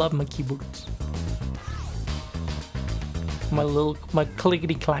 I love my keyboards. My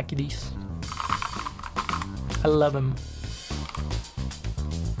clickety clackities. I love them.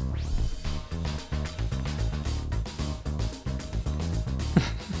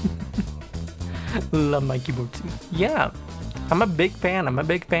 Love my keyboard too. Yeah, I'm a big fan. I'm a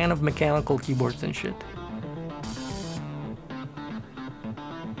big fan of mechanical keyboards and shit.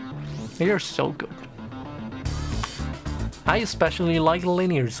 They are so good. I especially like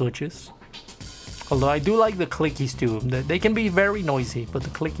linear switches. Although I do like the clickies too. They can be very noisy, but the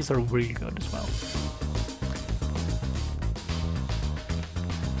clickies are really good as well.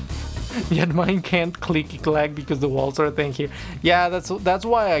 Yet mine can't clicky clack because the walls are thin here. Yeah, that's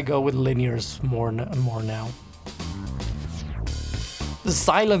why I go with linears more now. The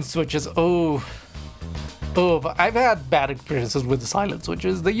silent switches, oh, but I've had bad experiences with the silent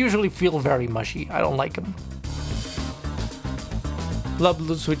switches. They usually feel very mushy. I don't like them. Love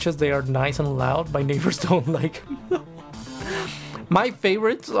blue switches. They are nice and loud. My neighbors don't like them. My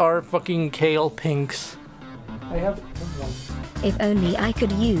favorites are fucking kale pinks. I have one. If only I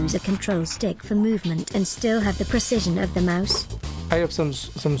could use a control stick for movement and still have the precision of the mouse. I have some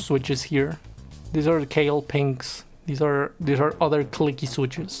switches here. These are the kale pinks. These are other clicky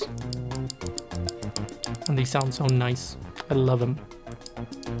switches. And they sound so nice. I love them.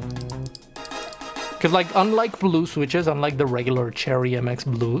 Because like, unlike blue switches, unlike the regular Cherry MX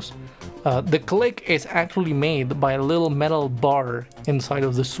Blues, the click is actually made by a little metal bar inside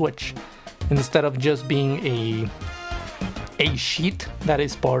of the switch, instead of just being a sheet that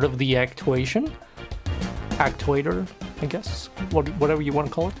is part of the actuator, I guess, whatever you want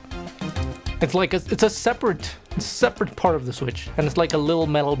to call it. It's like it's a separate part of the switch, and it's like a little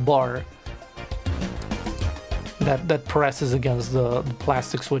metal bar that presses against the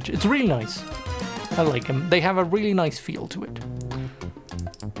plastic switch. It's really nice. I like them. They have a really nice feel to it.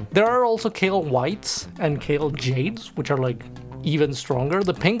 There are also kale whites and kale jades, which are like even stronger.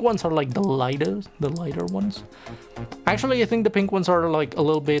 The pink ones are like the lighter ones. Actually, I think the pink ones are like a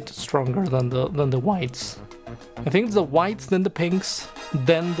little bit stronger than the whites. I think it's the whites, then the pinks,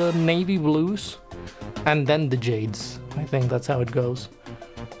 then the navy blues, and then the jades. I think that's how it goes.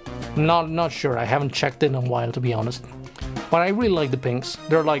 Not sure. I haven't checked in a while, to be honest. But I really like the pinks.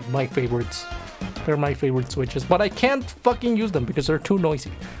 They're like my favorites. They're my favorite switches. But I can't fucking use them because they're too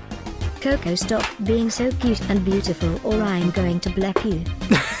noisy. Coco, stop being so cute and beautiful, or I'm going to black you.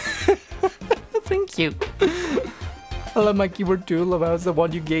 Thank you. I love my keyboard too. Love how it's the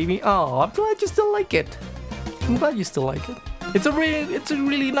one you gave me. Oh, I'm glad you still like it. I'm glad you still like it. It's a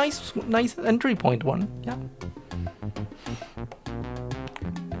really nice entry point one. Yeah.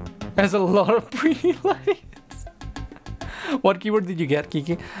 Has a lot of pretty lights. What keyboard did you get,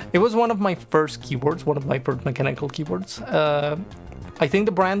 Kiki? It was one of my first keyboards, one of my first mechanical keyboards. I think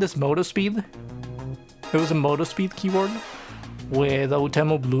the brand is Motospeed. It was a Motospeed keyboard with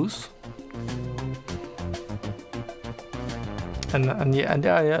Otemo Blues. And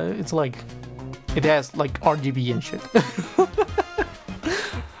yeah, it's like, it has like RGB and shit.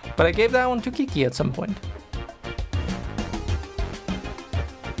 But I gave that one to Kiki at some point.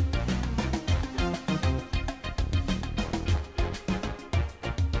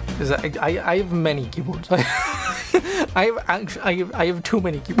 I have many keyboards. I have too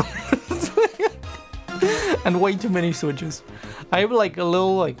many keyboards. And way too many switches. I have like a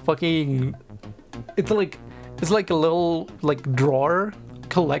little like fucking, it's like a little like drawer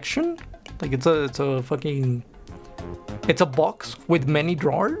collection. Like it's a fucking, it's a box with many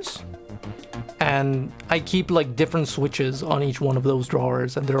drawers, and I keep like different switches on each one of those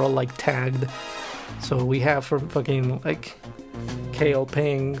drawers, and they're all like tagged. So we have from fucking like Kale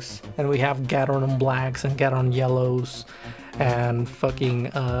pinks, and we have Gateron blacks and Gateron yellows, and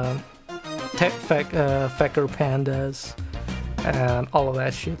fucking Fecker pandas, and all of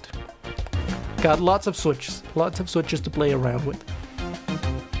that shit. Got lots of switches to play around with.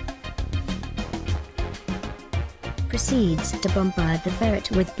 Proceeds to bombard the ferret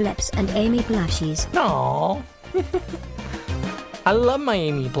with bleps and Amy plushies. Aww. I love my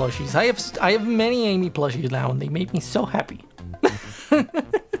Amy plushies. I have many Amy plushies now, and they make me so happy.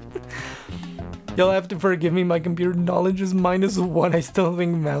 You'll have to forgive me, my computer knowledge is -1. I still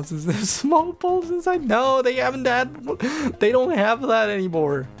think mouses have small pulses. I know, they don't have that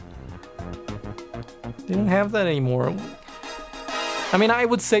anymore. They don't have that anymore. I mean, I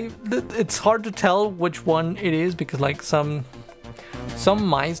would say that it's hard to tell which one it is, because like some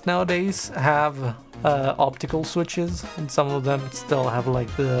mice nowadays have optical switches, and some of them still have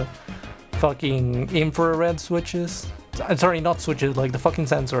like the fucking infrared switches. Sorry, not switches, like the fucking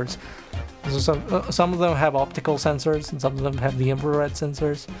sensors. So some of them have optical sensors, and some of them have the infrared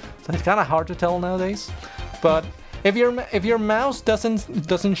sensors. So it's kind of hard to tell nowadays. But if your mouse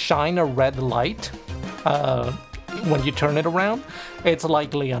doesn't shine a red light when you turn it around, it's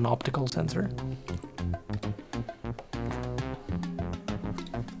likely an optical sensor.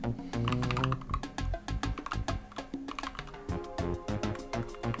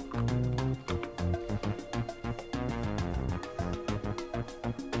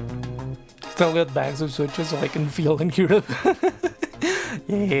 Still got bags of switches so I can feel and hear them.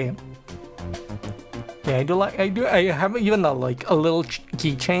 Yeah. Yeah, I have even a little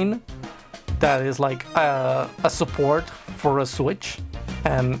keychain that is like a support for a switch,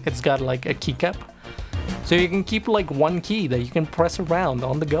 and it's got like a keycap. So you can keep like one key that you can press around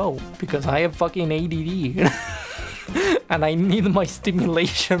on the go, because I have fucking ADD. And I need my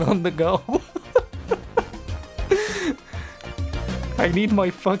stimulation on the go. I need my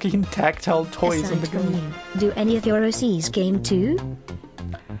fucking tactile toys on the go. Do any of your OCs game too?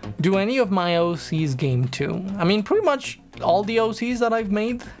 Do any of my OCs game too? I mean, pretty much all the OCs that I've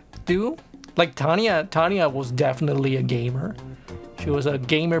made do. Like Tanya was definitely a gamer. She was a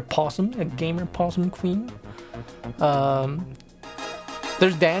gamer possum queen.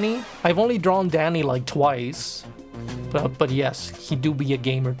 There's Danny. I've only drawn Danny like twice. But yes, he do be a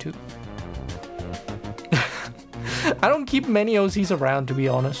gamer too. I don't keep many OCs around, to be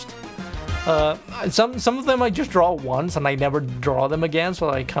honest. Some of them I just draw once and I never draw them again, so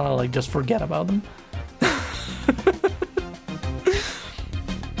I kind of like just forget about them.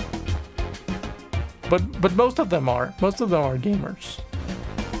 But most of them are gamers.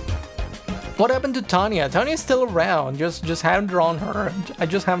 What happened to Tanya? Tanya's still around. Just haven't drawn her. I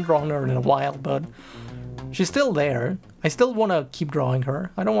just haven't drawn her in a while, but she's still there. I still want to keep drawing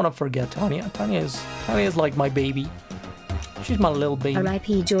her. I don't want to forget Tanya. Tanya is like my baby. She's my little baby.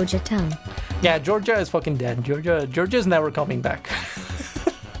 R.I.P. Georgia Tongue. Yeah, Georgia is fucking dead. Georgia's never coming back.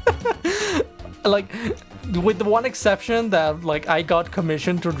 Like, with the one exception that like I got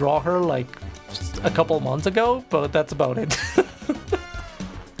commissioned to draw her like a couple months ago, but that's about it.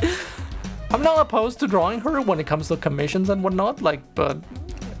 I'm not opposed to drawing her when it comes to commissions and whatnot, like, but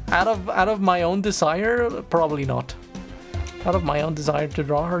out of my own desire, probably not. Out of my own desire to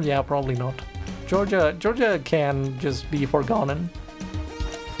draw her, yeah, probably not. Georgia can just be forgotten.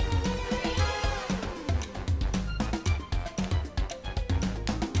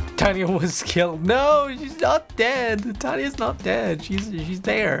 Tanya was killed. No, she's not dead. Tanya's not dead. She's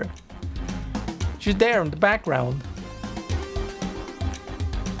there. She's there in the background.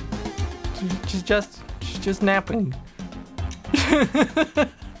 She's just napping.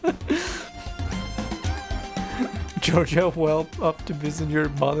 Georgia, well, up to visit your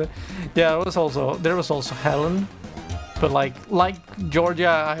mother. Yeah, there was also Helen, but like Georgia,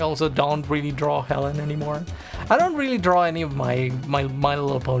 I also don't really draw Helen anymore. I don't really draw any of my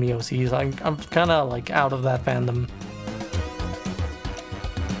Little Pony OCs. I'm kind of like out of that fandom.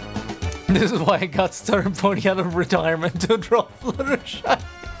 This is why I got Stunner Pony out of retirement to draw Fluttershy.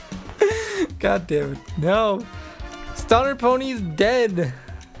 God damn it! No, Stunner Pony's dead.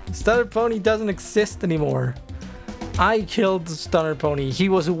 Stunner Pony doesn't exist anymore. I killed Stunner Pony. He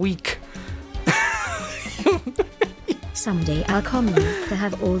was weak. Someday I'll comment to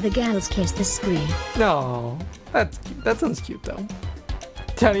have all the gals kiss the screen. No, that's cute. That sounds cute though.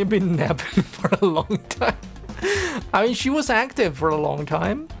 Tanya been napping for a long time. I mean, she was active for a long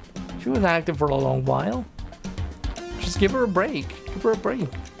time. She was active for a long while. Just give her a break. Give her a break.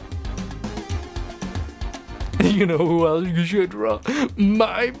 You know who else you should draw?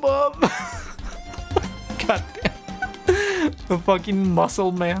 My mom. God damn. The fucking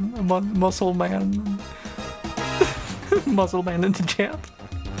muscle man. Muscle man. Muscle man in the chat.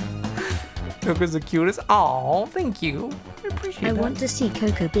 Coco's the cutest. Aw, thank you. I appreciate I that. want to see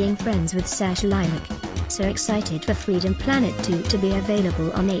Coco being friends with Sash Lilac. So excited for Freedom Planet 2 to be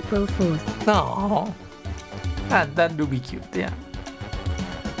available on April 4th. Aw. That do be cute, yeah.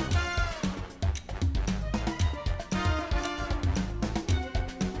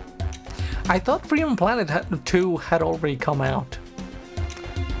 I thought Freedom Planet 2 had already come out.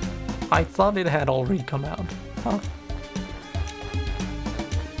 I thought it had already come out. Huh?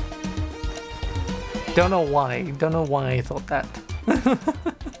 Don't know why. Don't know why I thought that.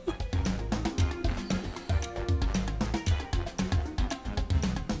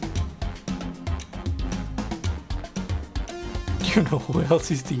 You know who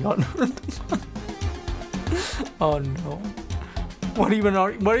else is the honored? Oh no. What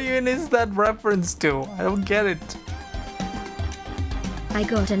even is that reference to? I don't get it. I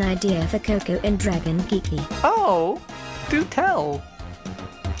got an idea for Coco and Dragon Geeky. Oh, do tell.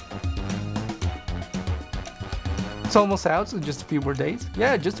 It's almost out, so just a few more days.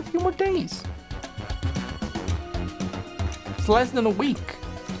 Yeah, just a few more days. It's less than a week.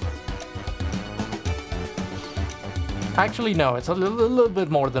 Actually, no, it's a little bit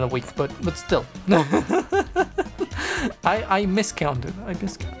more than a week, but still. I miscounted. I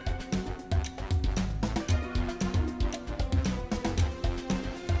miscounted.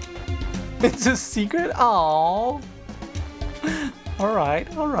 It's a secret? Aww.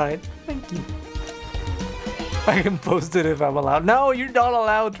 Alright. Thank you. I can post it if I'm allowed. No, you're not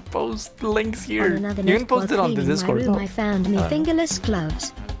allowed to post links here. You can post it on the Discord. I found me fingerless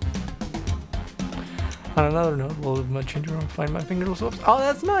gloves. On another note, will my change around find my fingerless gloves? Oh,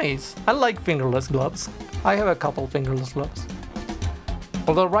 that's nice. I like fingerless gloves. I have a couple fingerless gloves.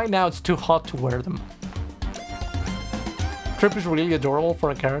 Although right now it's too hot to wear them. Trip is really adorable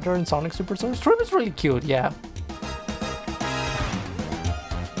for a character in Sonic Superstars. Trip is really cute, yeah.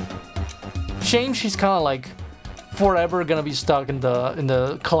 Shame she's kind of like forever gonna be stuck in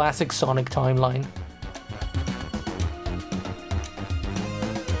the classic Sonic timeline.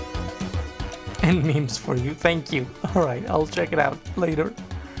 And memes for you. Thank you. Alright, I'll check it out later.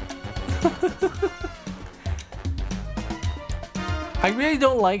 I really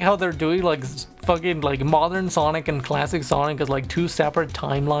don't like how they're doing like fucking like modern Sonic and classic Sonic as like two separate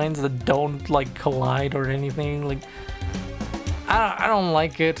timelines that don't like collide or anything. Like I don't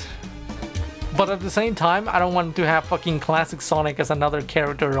like it. But at the same time, I don't want to have fucking classic Sonic as another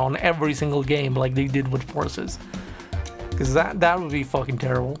character on every single game like they did with Forces. Because that would be fucking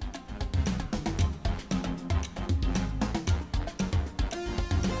terrible.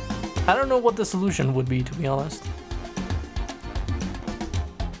 I don't know what the solution would be, to be honest.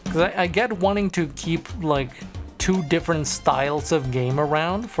 Because I get wanting to keep like two different styles of game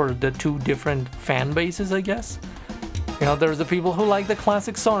around for the two different fan bases, I guess. You know, there's the people who like the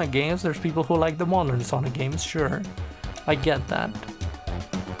classic Sonic games, there's people who like the modern Sonic games, sure. I get that.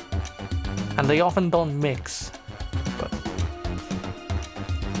 and they often don't mix. But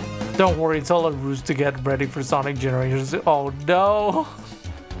don't worry, it's all a ruse to get ready for Sonic Generations. Oh no!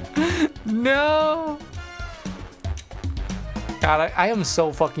 No! God, I am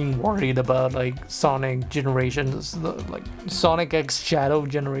so fucking worried about like Sonic Generations, like Sonic X Shadow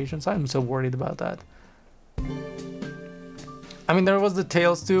Generations. I'm so worried about that. I mean, there was the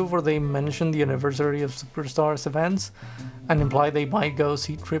Tales 2 where they mentioned the anniversary of Superstars events and implied they might go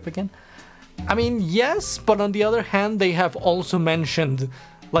see Trip again. I mean, yes, but on the other hand, they have also mentioned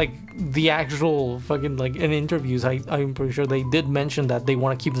like the actual fucking like in interviews. I'm pretty sure they did mention that they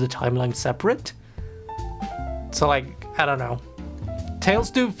want to keep the timeline separate. So like, I don't know. Tales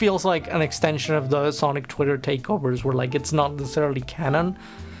 2 feels like an extension of the Sonic Twitter takeovers where like it's not necessarily canon.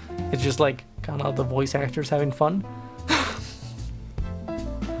 It's just like kind of the voice actors having fun.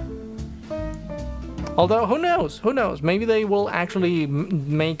 Although, who knows? Who knows? Maybe they will actually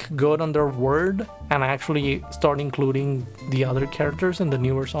make good on their word and actually start including the other characters in the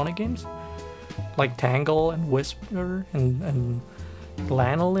newer Sonic games. Like Tangle and Whisper and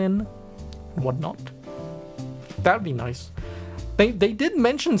Lanolin and whatnot. That'd be nice. They did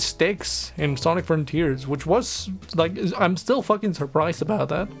mention Styx in Sonic Frontiers, which was, like, I'm still fucking surprised about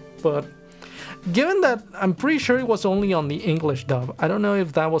that. But given that I'm pretty sure it was only on the English dub, I don't know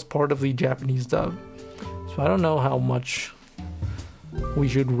if that was part of the Japanese dub. So I don't know how much we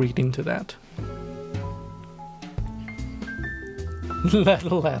should read into that.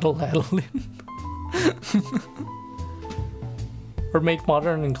 Ladle. Or make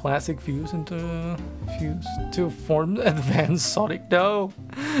modern and classic fuse to form advanced Sonic. No,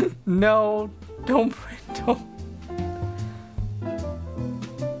 no, don't.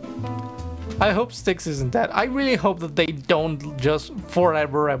 I hope Styx isn't that. I really hope that they don't just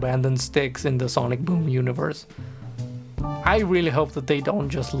forever abandon Styx in the Sonic Boom universe. I really hope that they don't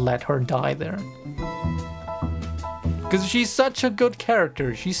just let her die there. Because she's such a good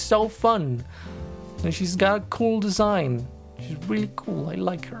character. She's so fun. And she's got a cool design. She's really cool. I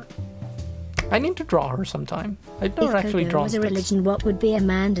like her. I need to draw her sometime. I've never actually drawn Styx. If Coco was a religion, what would be a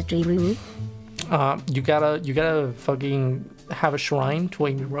mandatory rule? You gotta fucking have a shrine to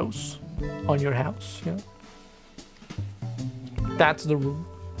Amy Rose on your house, you know? That's the rule.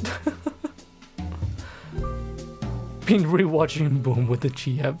 Been rewatching Boom with the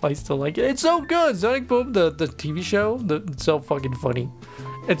Chi. I still like it. It's so good! Sonic Boom, the TV show, it's so fucking funny.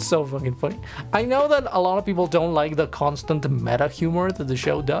 It's so fucking funny. I know that a lot of people don't like the constant meta humor that the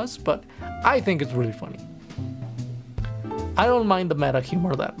show does, but I think it's really funny. I don't mind the meta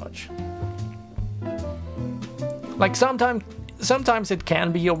humor that much. Like sometimes it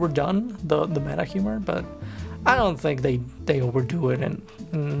can be overdone, the meta humor, but I don't think they overdo it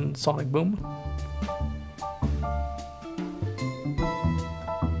in Sonic Boom.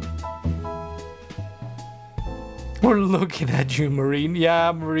 We're looking at you, Marine.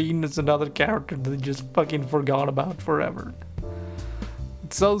 Yeah, Marine is another character that I just fucking forgot about forever.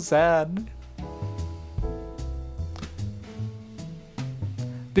 It's so sad.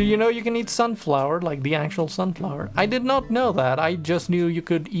 Do you know you can eat sunflower, like the actual sunflower? I did not know that. I just knew you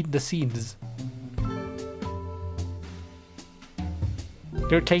could eat the seeds.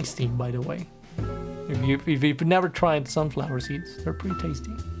 They're tasty, by the way. If you've never tried sunflower seeds, they're pretty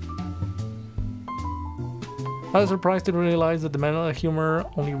tasty. I was surprised to realize that the meta humor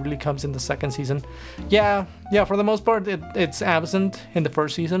only really comes in the second season. Yeah, for the most part, it's absent in the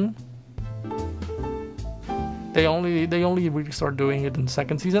first season. They only really start doing it in the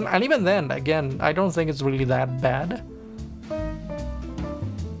second season, and even then, again, I don't think it's really that bad.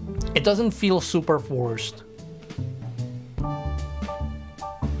 It doesn't feel super forced.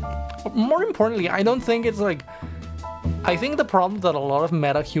 More importantly, I don't think it's like... I think the problem that a lot of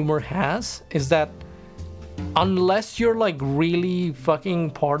meta humor has is that unless you're like really fucking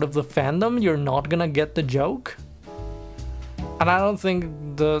part of the fandom, you're not gonna get the joke. And I don't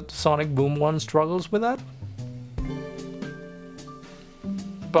think the Sonic Boom one struggles with that.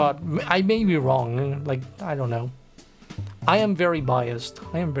 But I may be wrong, like, I don't know. I am very biased.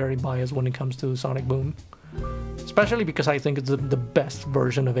 I am very biased when it comes to Sonic Boom. Especially because I think it's the best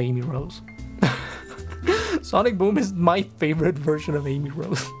version of Amy Rose. Sonic Boom is my favorite version of Amy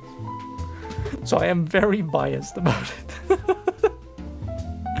Rose. So I am very biased about it.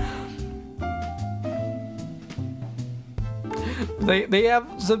 They have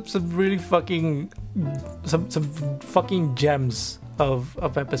some really fucking some fucking gems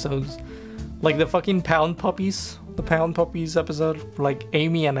of episodes, like the fucking Pound Puppies. The Pound Puppies episode, like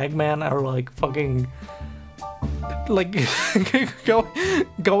Amy and Eggman are like fucking like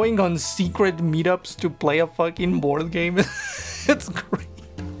going on secret meetups to play a fucking board game. It's great.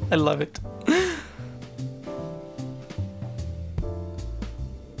 I love it.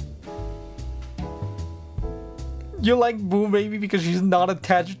 You like Boom Baby because she's not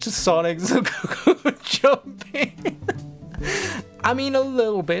attached to Sonic, so Coco jumping. I mean, a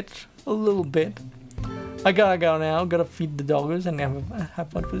little bit. A little bit. I gotta go now. Gotta feed the doggers and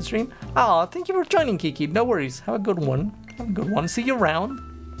have fun for the stream. Oh, thank you for joining, Kiki. No worries. Have a good one. Have a good one. See you around.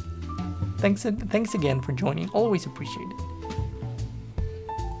 Thanks again for joining. Always appreciate it.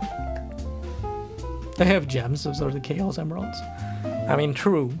 They have gems. Those are the Chaos Emeralds. I mean,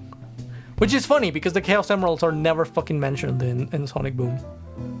 true. Which is funny because the Chaos Emeralds are never fucking mentioned in Sonic Boom.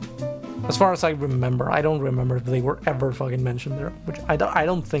 As far as I remember, I don't remember if they were ever fucking mentioned there. Which I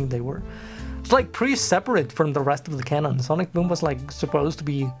don't think they were. It's like pretty separate from the rest of the canon. Sonic Boom was like supposed to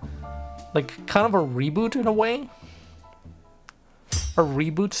be like kind of a reboot in a way. A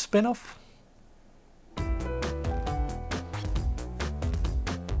reboot spin-off.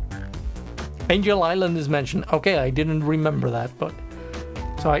 Angel Island is mentioned. Okay, I didn't remember that, but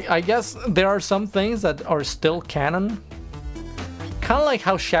so I guess there are some things that are still canon. Kind of like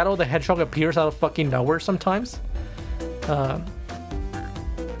how Shadow the Hedgehog appears out of fucking nowhere sometimes.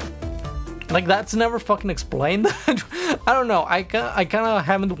 Like that's never fucking explained. I don't know. I kind of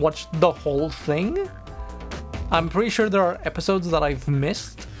haven't watched the whole thing. I'm pretty sure there are episodes that I've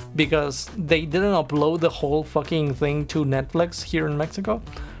missed because they didn't upload the whole fucking thing to Netflix here in Mexico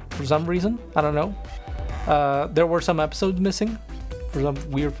for some reason. I don't know. There were some episodes missing for some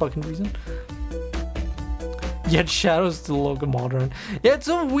weird fucking reason. Yet Shadow's still look modern. Yeah, it's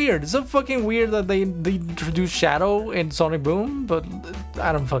so weird. It's so fucking weird that they introduced Shadow in Sonic Boom, but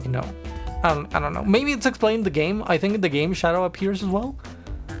I don't fucking know. I don't know. Maybe it's explained in the game. I think in the game Shadow appears as well.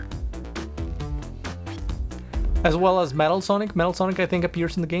 As well as Metal Sonic. Metal Sonic I think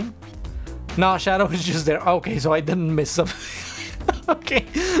appears in the game. Nah, Shadow is just there. Okay, so I didn't miss something. Okay.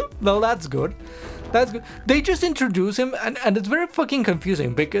 No, that's good. That's good. They just introduce him and it's very fucking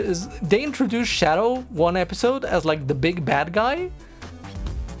confusing because they introduce Shadow one episode as like the big bad guy.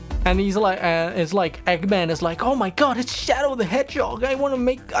 And he's like, it's like Eggman is like, oh my god, it's Shadow the Hedgehog. I want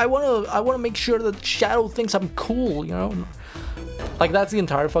to make sure that Shadow thinks I'm cool, you know? Like that's the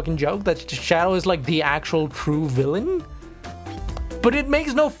entire fucking joke. That Shadow is like the actual true villain. But it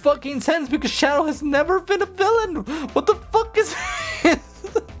makes no fucking sense because Shadow has never been a villain. What the fuck is this?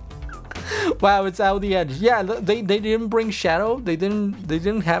 Wow, it's Out the Edge. Yeah, they didn't bring Shadow. They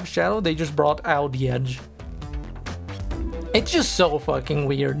didn't have Shadow. They just brought Out the Edge. It's just so fucking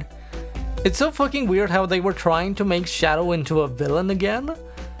weird. It's so fucking weird how they were trying to make Shadow into a villain again.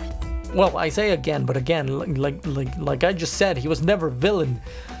 Well, I say again, but again, like I just said, he was never a villain.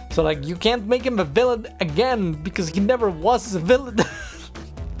 So like you can't make him a villain again because he never was a villain.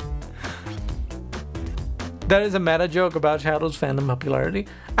 That is a meta joke about Shadow's fandom popularity.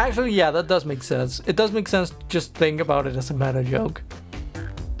 Actually, yeah, that does make sense. It does make sense to just think about it as a meta joke.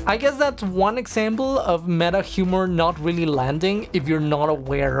 I guess that's one example of meta humor not really landing if you're not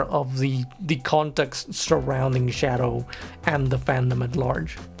aware of the context surrounding Shadow and the fandom at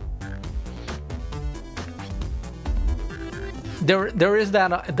large. There is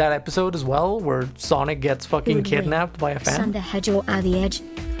that episode as well where Sonic gets fucking kidnapped by a fan. Son the Hedgehog at the edge.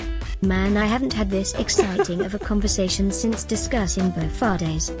 Man, I haven't had this exciting of a conversation since discussing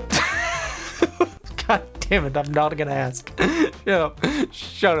Bofades. God damn it, I'm not gonna ask.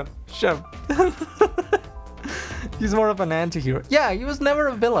 Shut up. He's more of an anti-hero. Yeah, he was never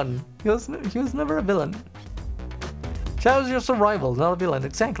a villain. He was never a villain. Chao's just a rival, not a villain,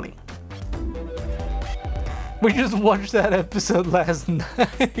 exactly. We just watched that episode last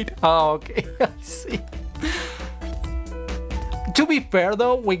night. Oh, okay, I see. To be fair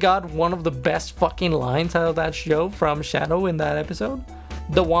though, we got one of the best fucking lines out of that show from Shadow in that episode.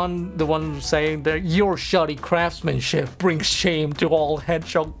 The one saying that your shoddy craftsmanship brings shame to all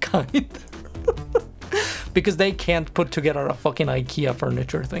hedgehog kind. Because they can't put together a fucking IKEA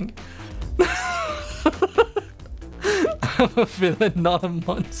furniture thing. I'm a villain, not a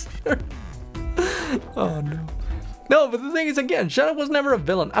monster. Oh no. No, but the thing is, again, Shadow was never a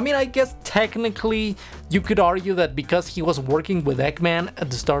villain. I mean, I guess technically you could argue that because he was working with Eggman at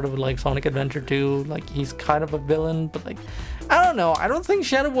the start of like Sonic Adventure 2, like he's kind of a villain, but like, I don't know. I don't think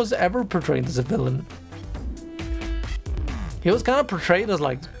Shadow was ever portrayed as a villain. He was kind of portrayed as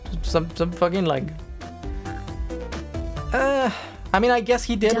like some fucking like, I mean, I guess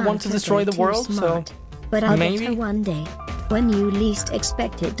he did want to destroy the world, so but I'll maybe get her one day when you least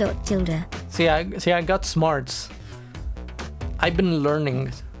expect it. Tilda. See, I got smarts. I've been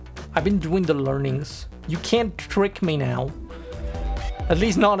learning. I've been doing the learnings. You can't trick me now. At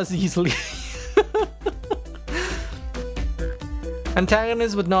least not as easily.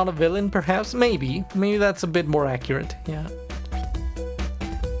 Antagonist but not a villain, perhaps? Maybe. Maybe that's a bit more accurate, yeah.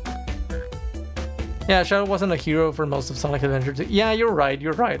 Yeah, Shadow wasn't a hero for most of Sonic Adventure 2. Yeah, you're right,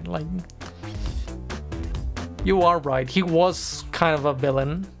 like... You are right, he was kind of a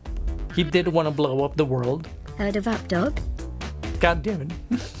villain. He did want to blow up the world. Heard of Up Dog? God damn it.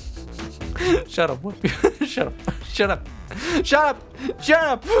 Shut up, Whoopi. Shut up. Shut up. Shut up. Shut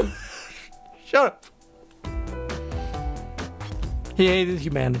up. Shut up. He hated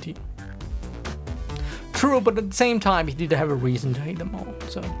humanity. True, but at the same time, he did have a reason to hate them all.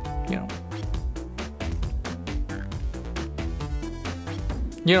 So, you know.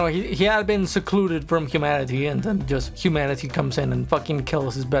 You know, he had been secluded from humanity, and then just humanity comes in and fucking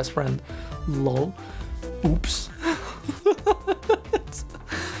kills his best friend. Lol. Oops.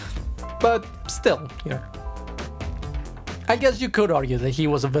 But still, you know. I guess you could argue that he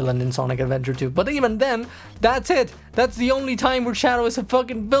was a villain in Sonic Adventure 2, but even then, that's it. That's the only time where Shadow is a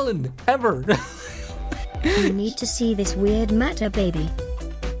fucking villain, ever. You need to see this weird matter, baby.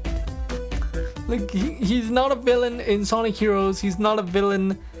 Like, he's not a villain in Sonic Heroes, he's not a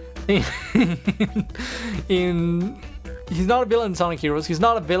villain in... He's not a villain in Sonic Heroes, he's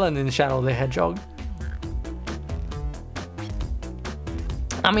not a villain in Shadow the Hedgehog.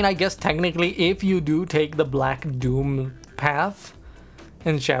 I mean, I guess technically, if you do take the Black Doom path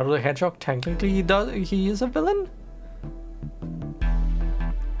in Shadow the Hedgehog, technically he is a villain.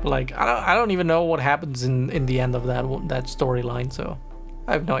 Like, I don't even know what happens in the end of that storyline, so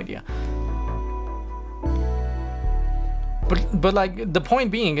I have no idea. But like, the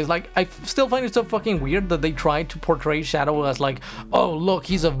point being is, like, I still find it so fucking weird that they tried to portray Shadow as like, oh look,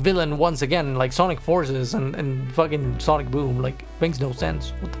 he's a villain once again, like Sonic Forces and fucking Sonic Boom. Like, makes no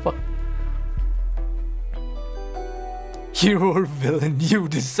sense. What the fuck? You're a villain, you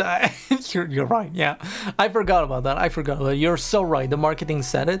decide. You're right, yeah. I forgot about that. You're so right. The marketing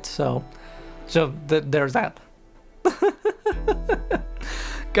said it, so there's that.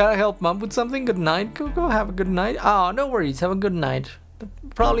 Gotta help Mom with something. Good night, Coco. Have a good night. Ah, no worries. Have a good night.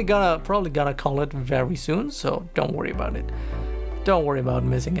 Probably gonna call it very soon, so don't worry about it. Don't worry about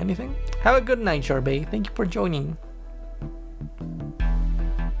missing anything. Have a good night, Charbay. Thank you for joining.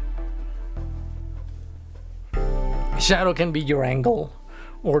 Shadow can be your angle,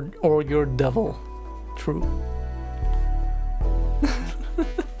 or your devil. True.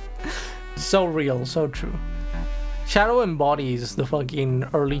 So real, so true. Shadow embodies the fucking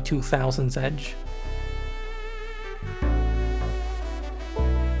early 2000s edge.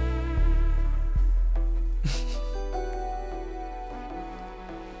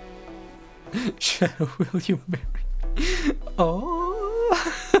 Shadow, will you marry? Oh.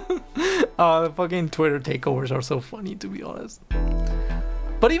 The fucking Twitter takeovers are so funny, to be honest.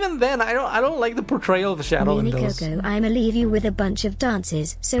 But even then, I don't like the portrayal of Shadow in those. Coco, I'ma leave you with a bunch of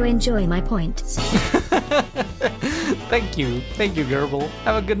dances, so enjoy my points. Thank you, Gerbil.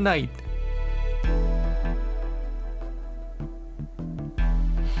 Have a good night.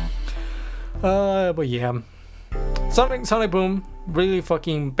 But yeah, Sonic Boom, really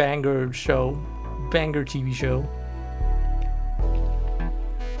fucking banger show, banger TV show.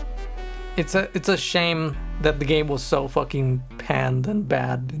 It's a shame that the game was so fucking panned and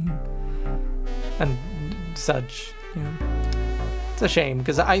bad and such. You know, it's a shame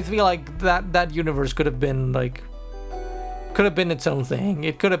because I feel like that universe could have been its own thing.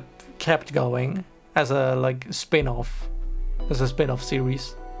 It could have kept going as a spin-off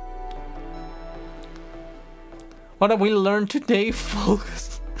series. What have we learned today,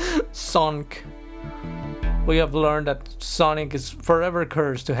 folks? Sonic. We have learned that Sonic is forever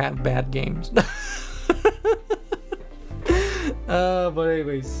cursed to have bad games. But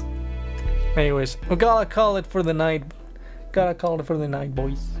anyways, we gotta call it for the night.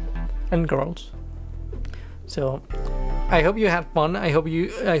 Boys and girls. So, I hope you had fun. I hope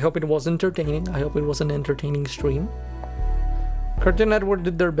it was entertaining. I hope it was an entertaining stream. Cartoon Network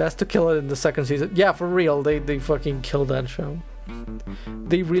did their best to kill it in the second season. Yeah, for real, they fucking killed that show.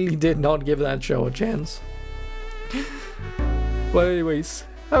 They really did not give that show a chance. But anyways,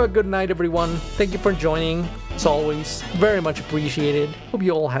 have a good night, everyone. Thank you for joining. As always, very much appreciated. Hope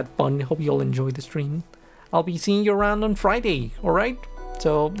you all had fun. Hope you all enjoyed the stream. I'll be seeing you around on Friday, alright?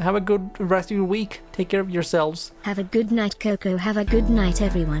 So have a good rest of your week. Take care of yourselves. Have a good night, Coco. Have a good night,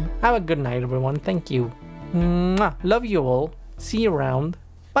 everyone. Have a good night, everyone. Thank you. Mwah. Love you all. See you around.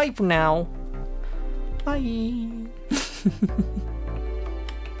 Bye for now. Bye.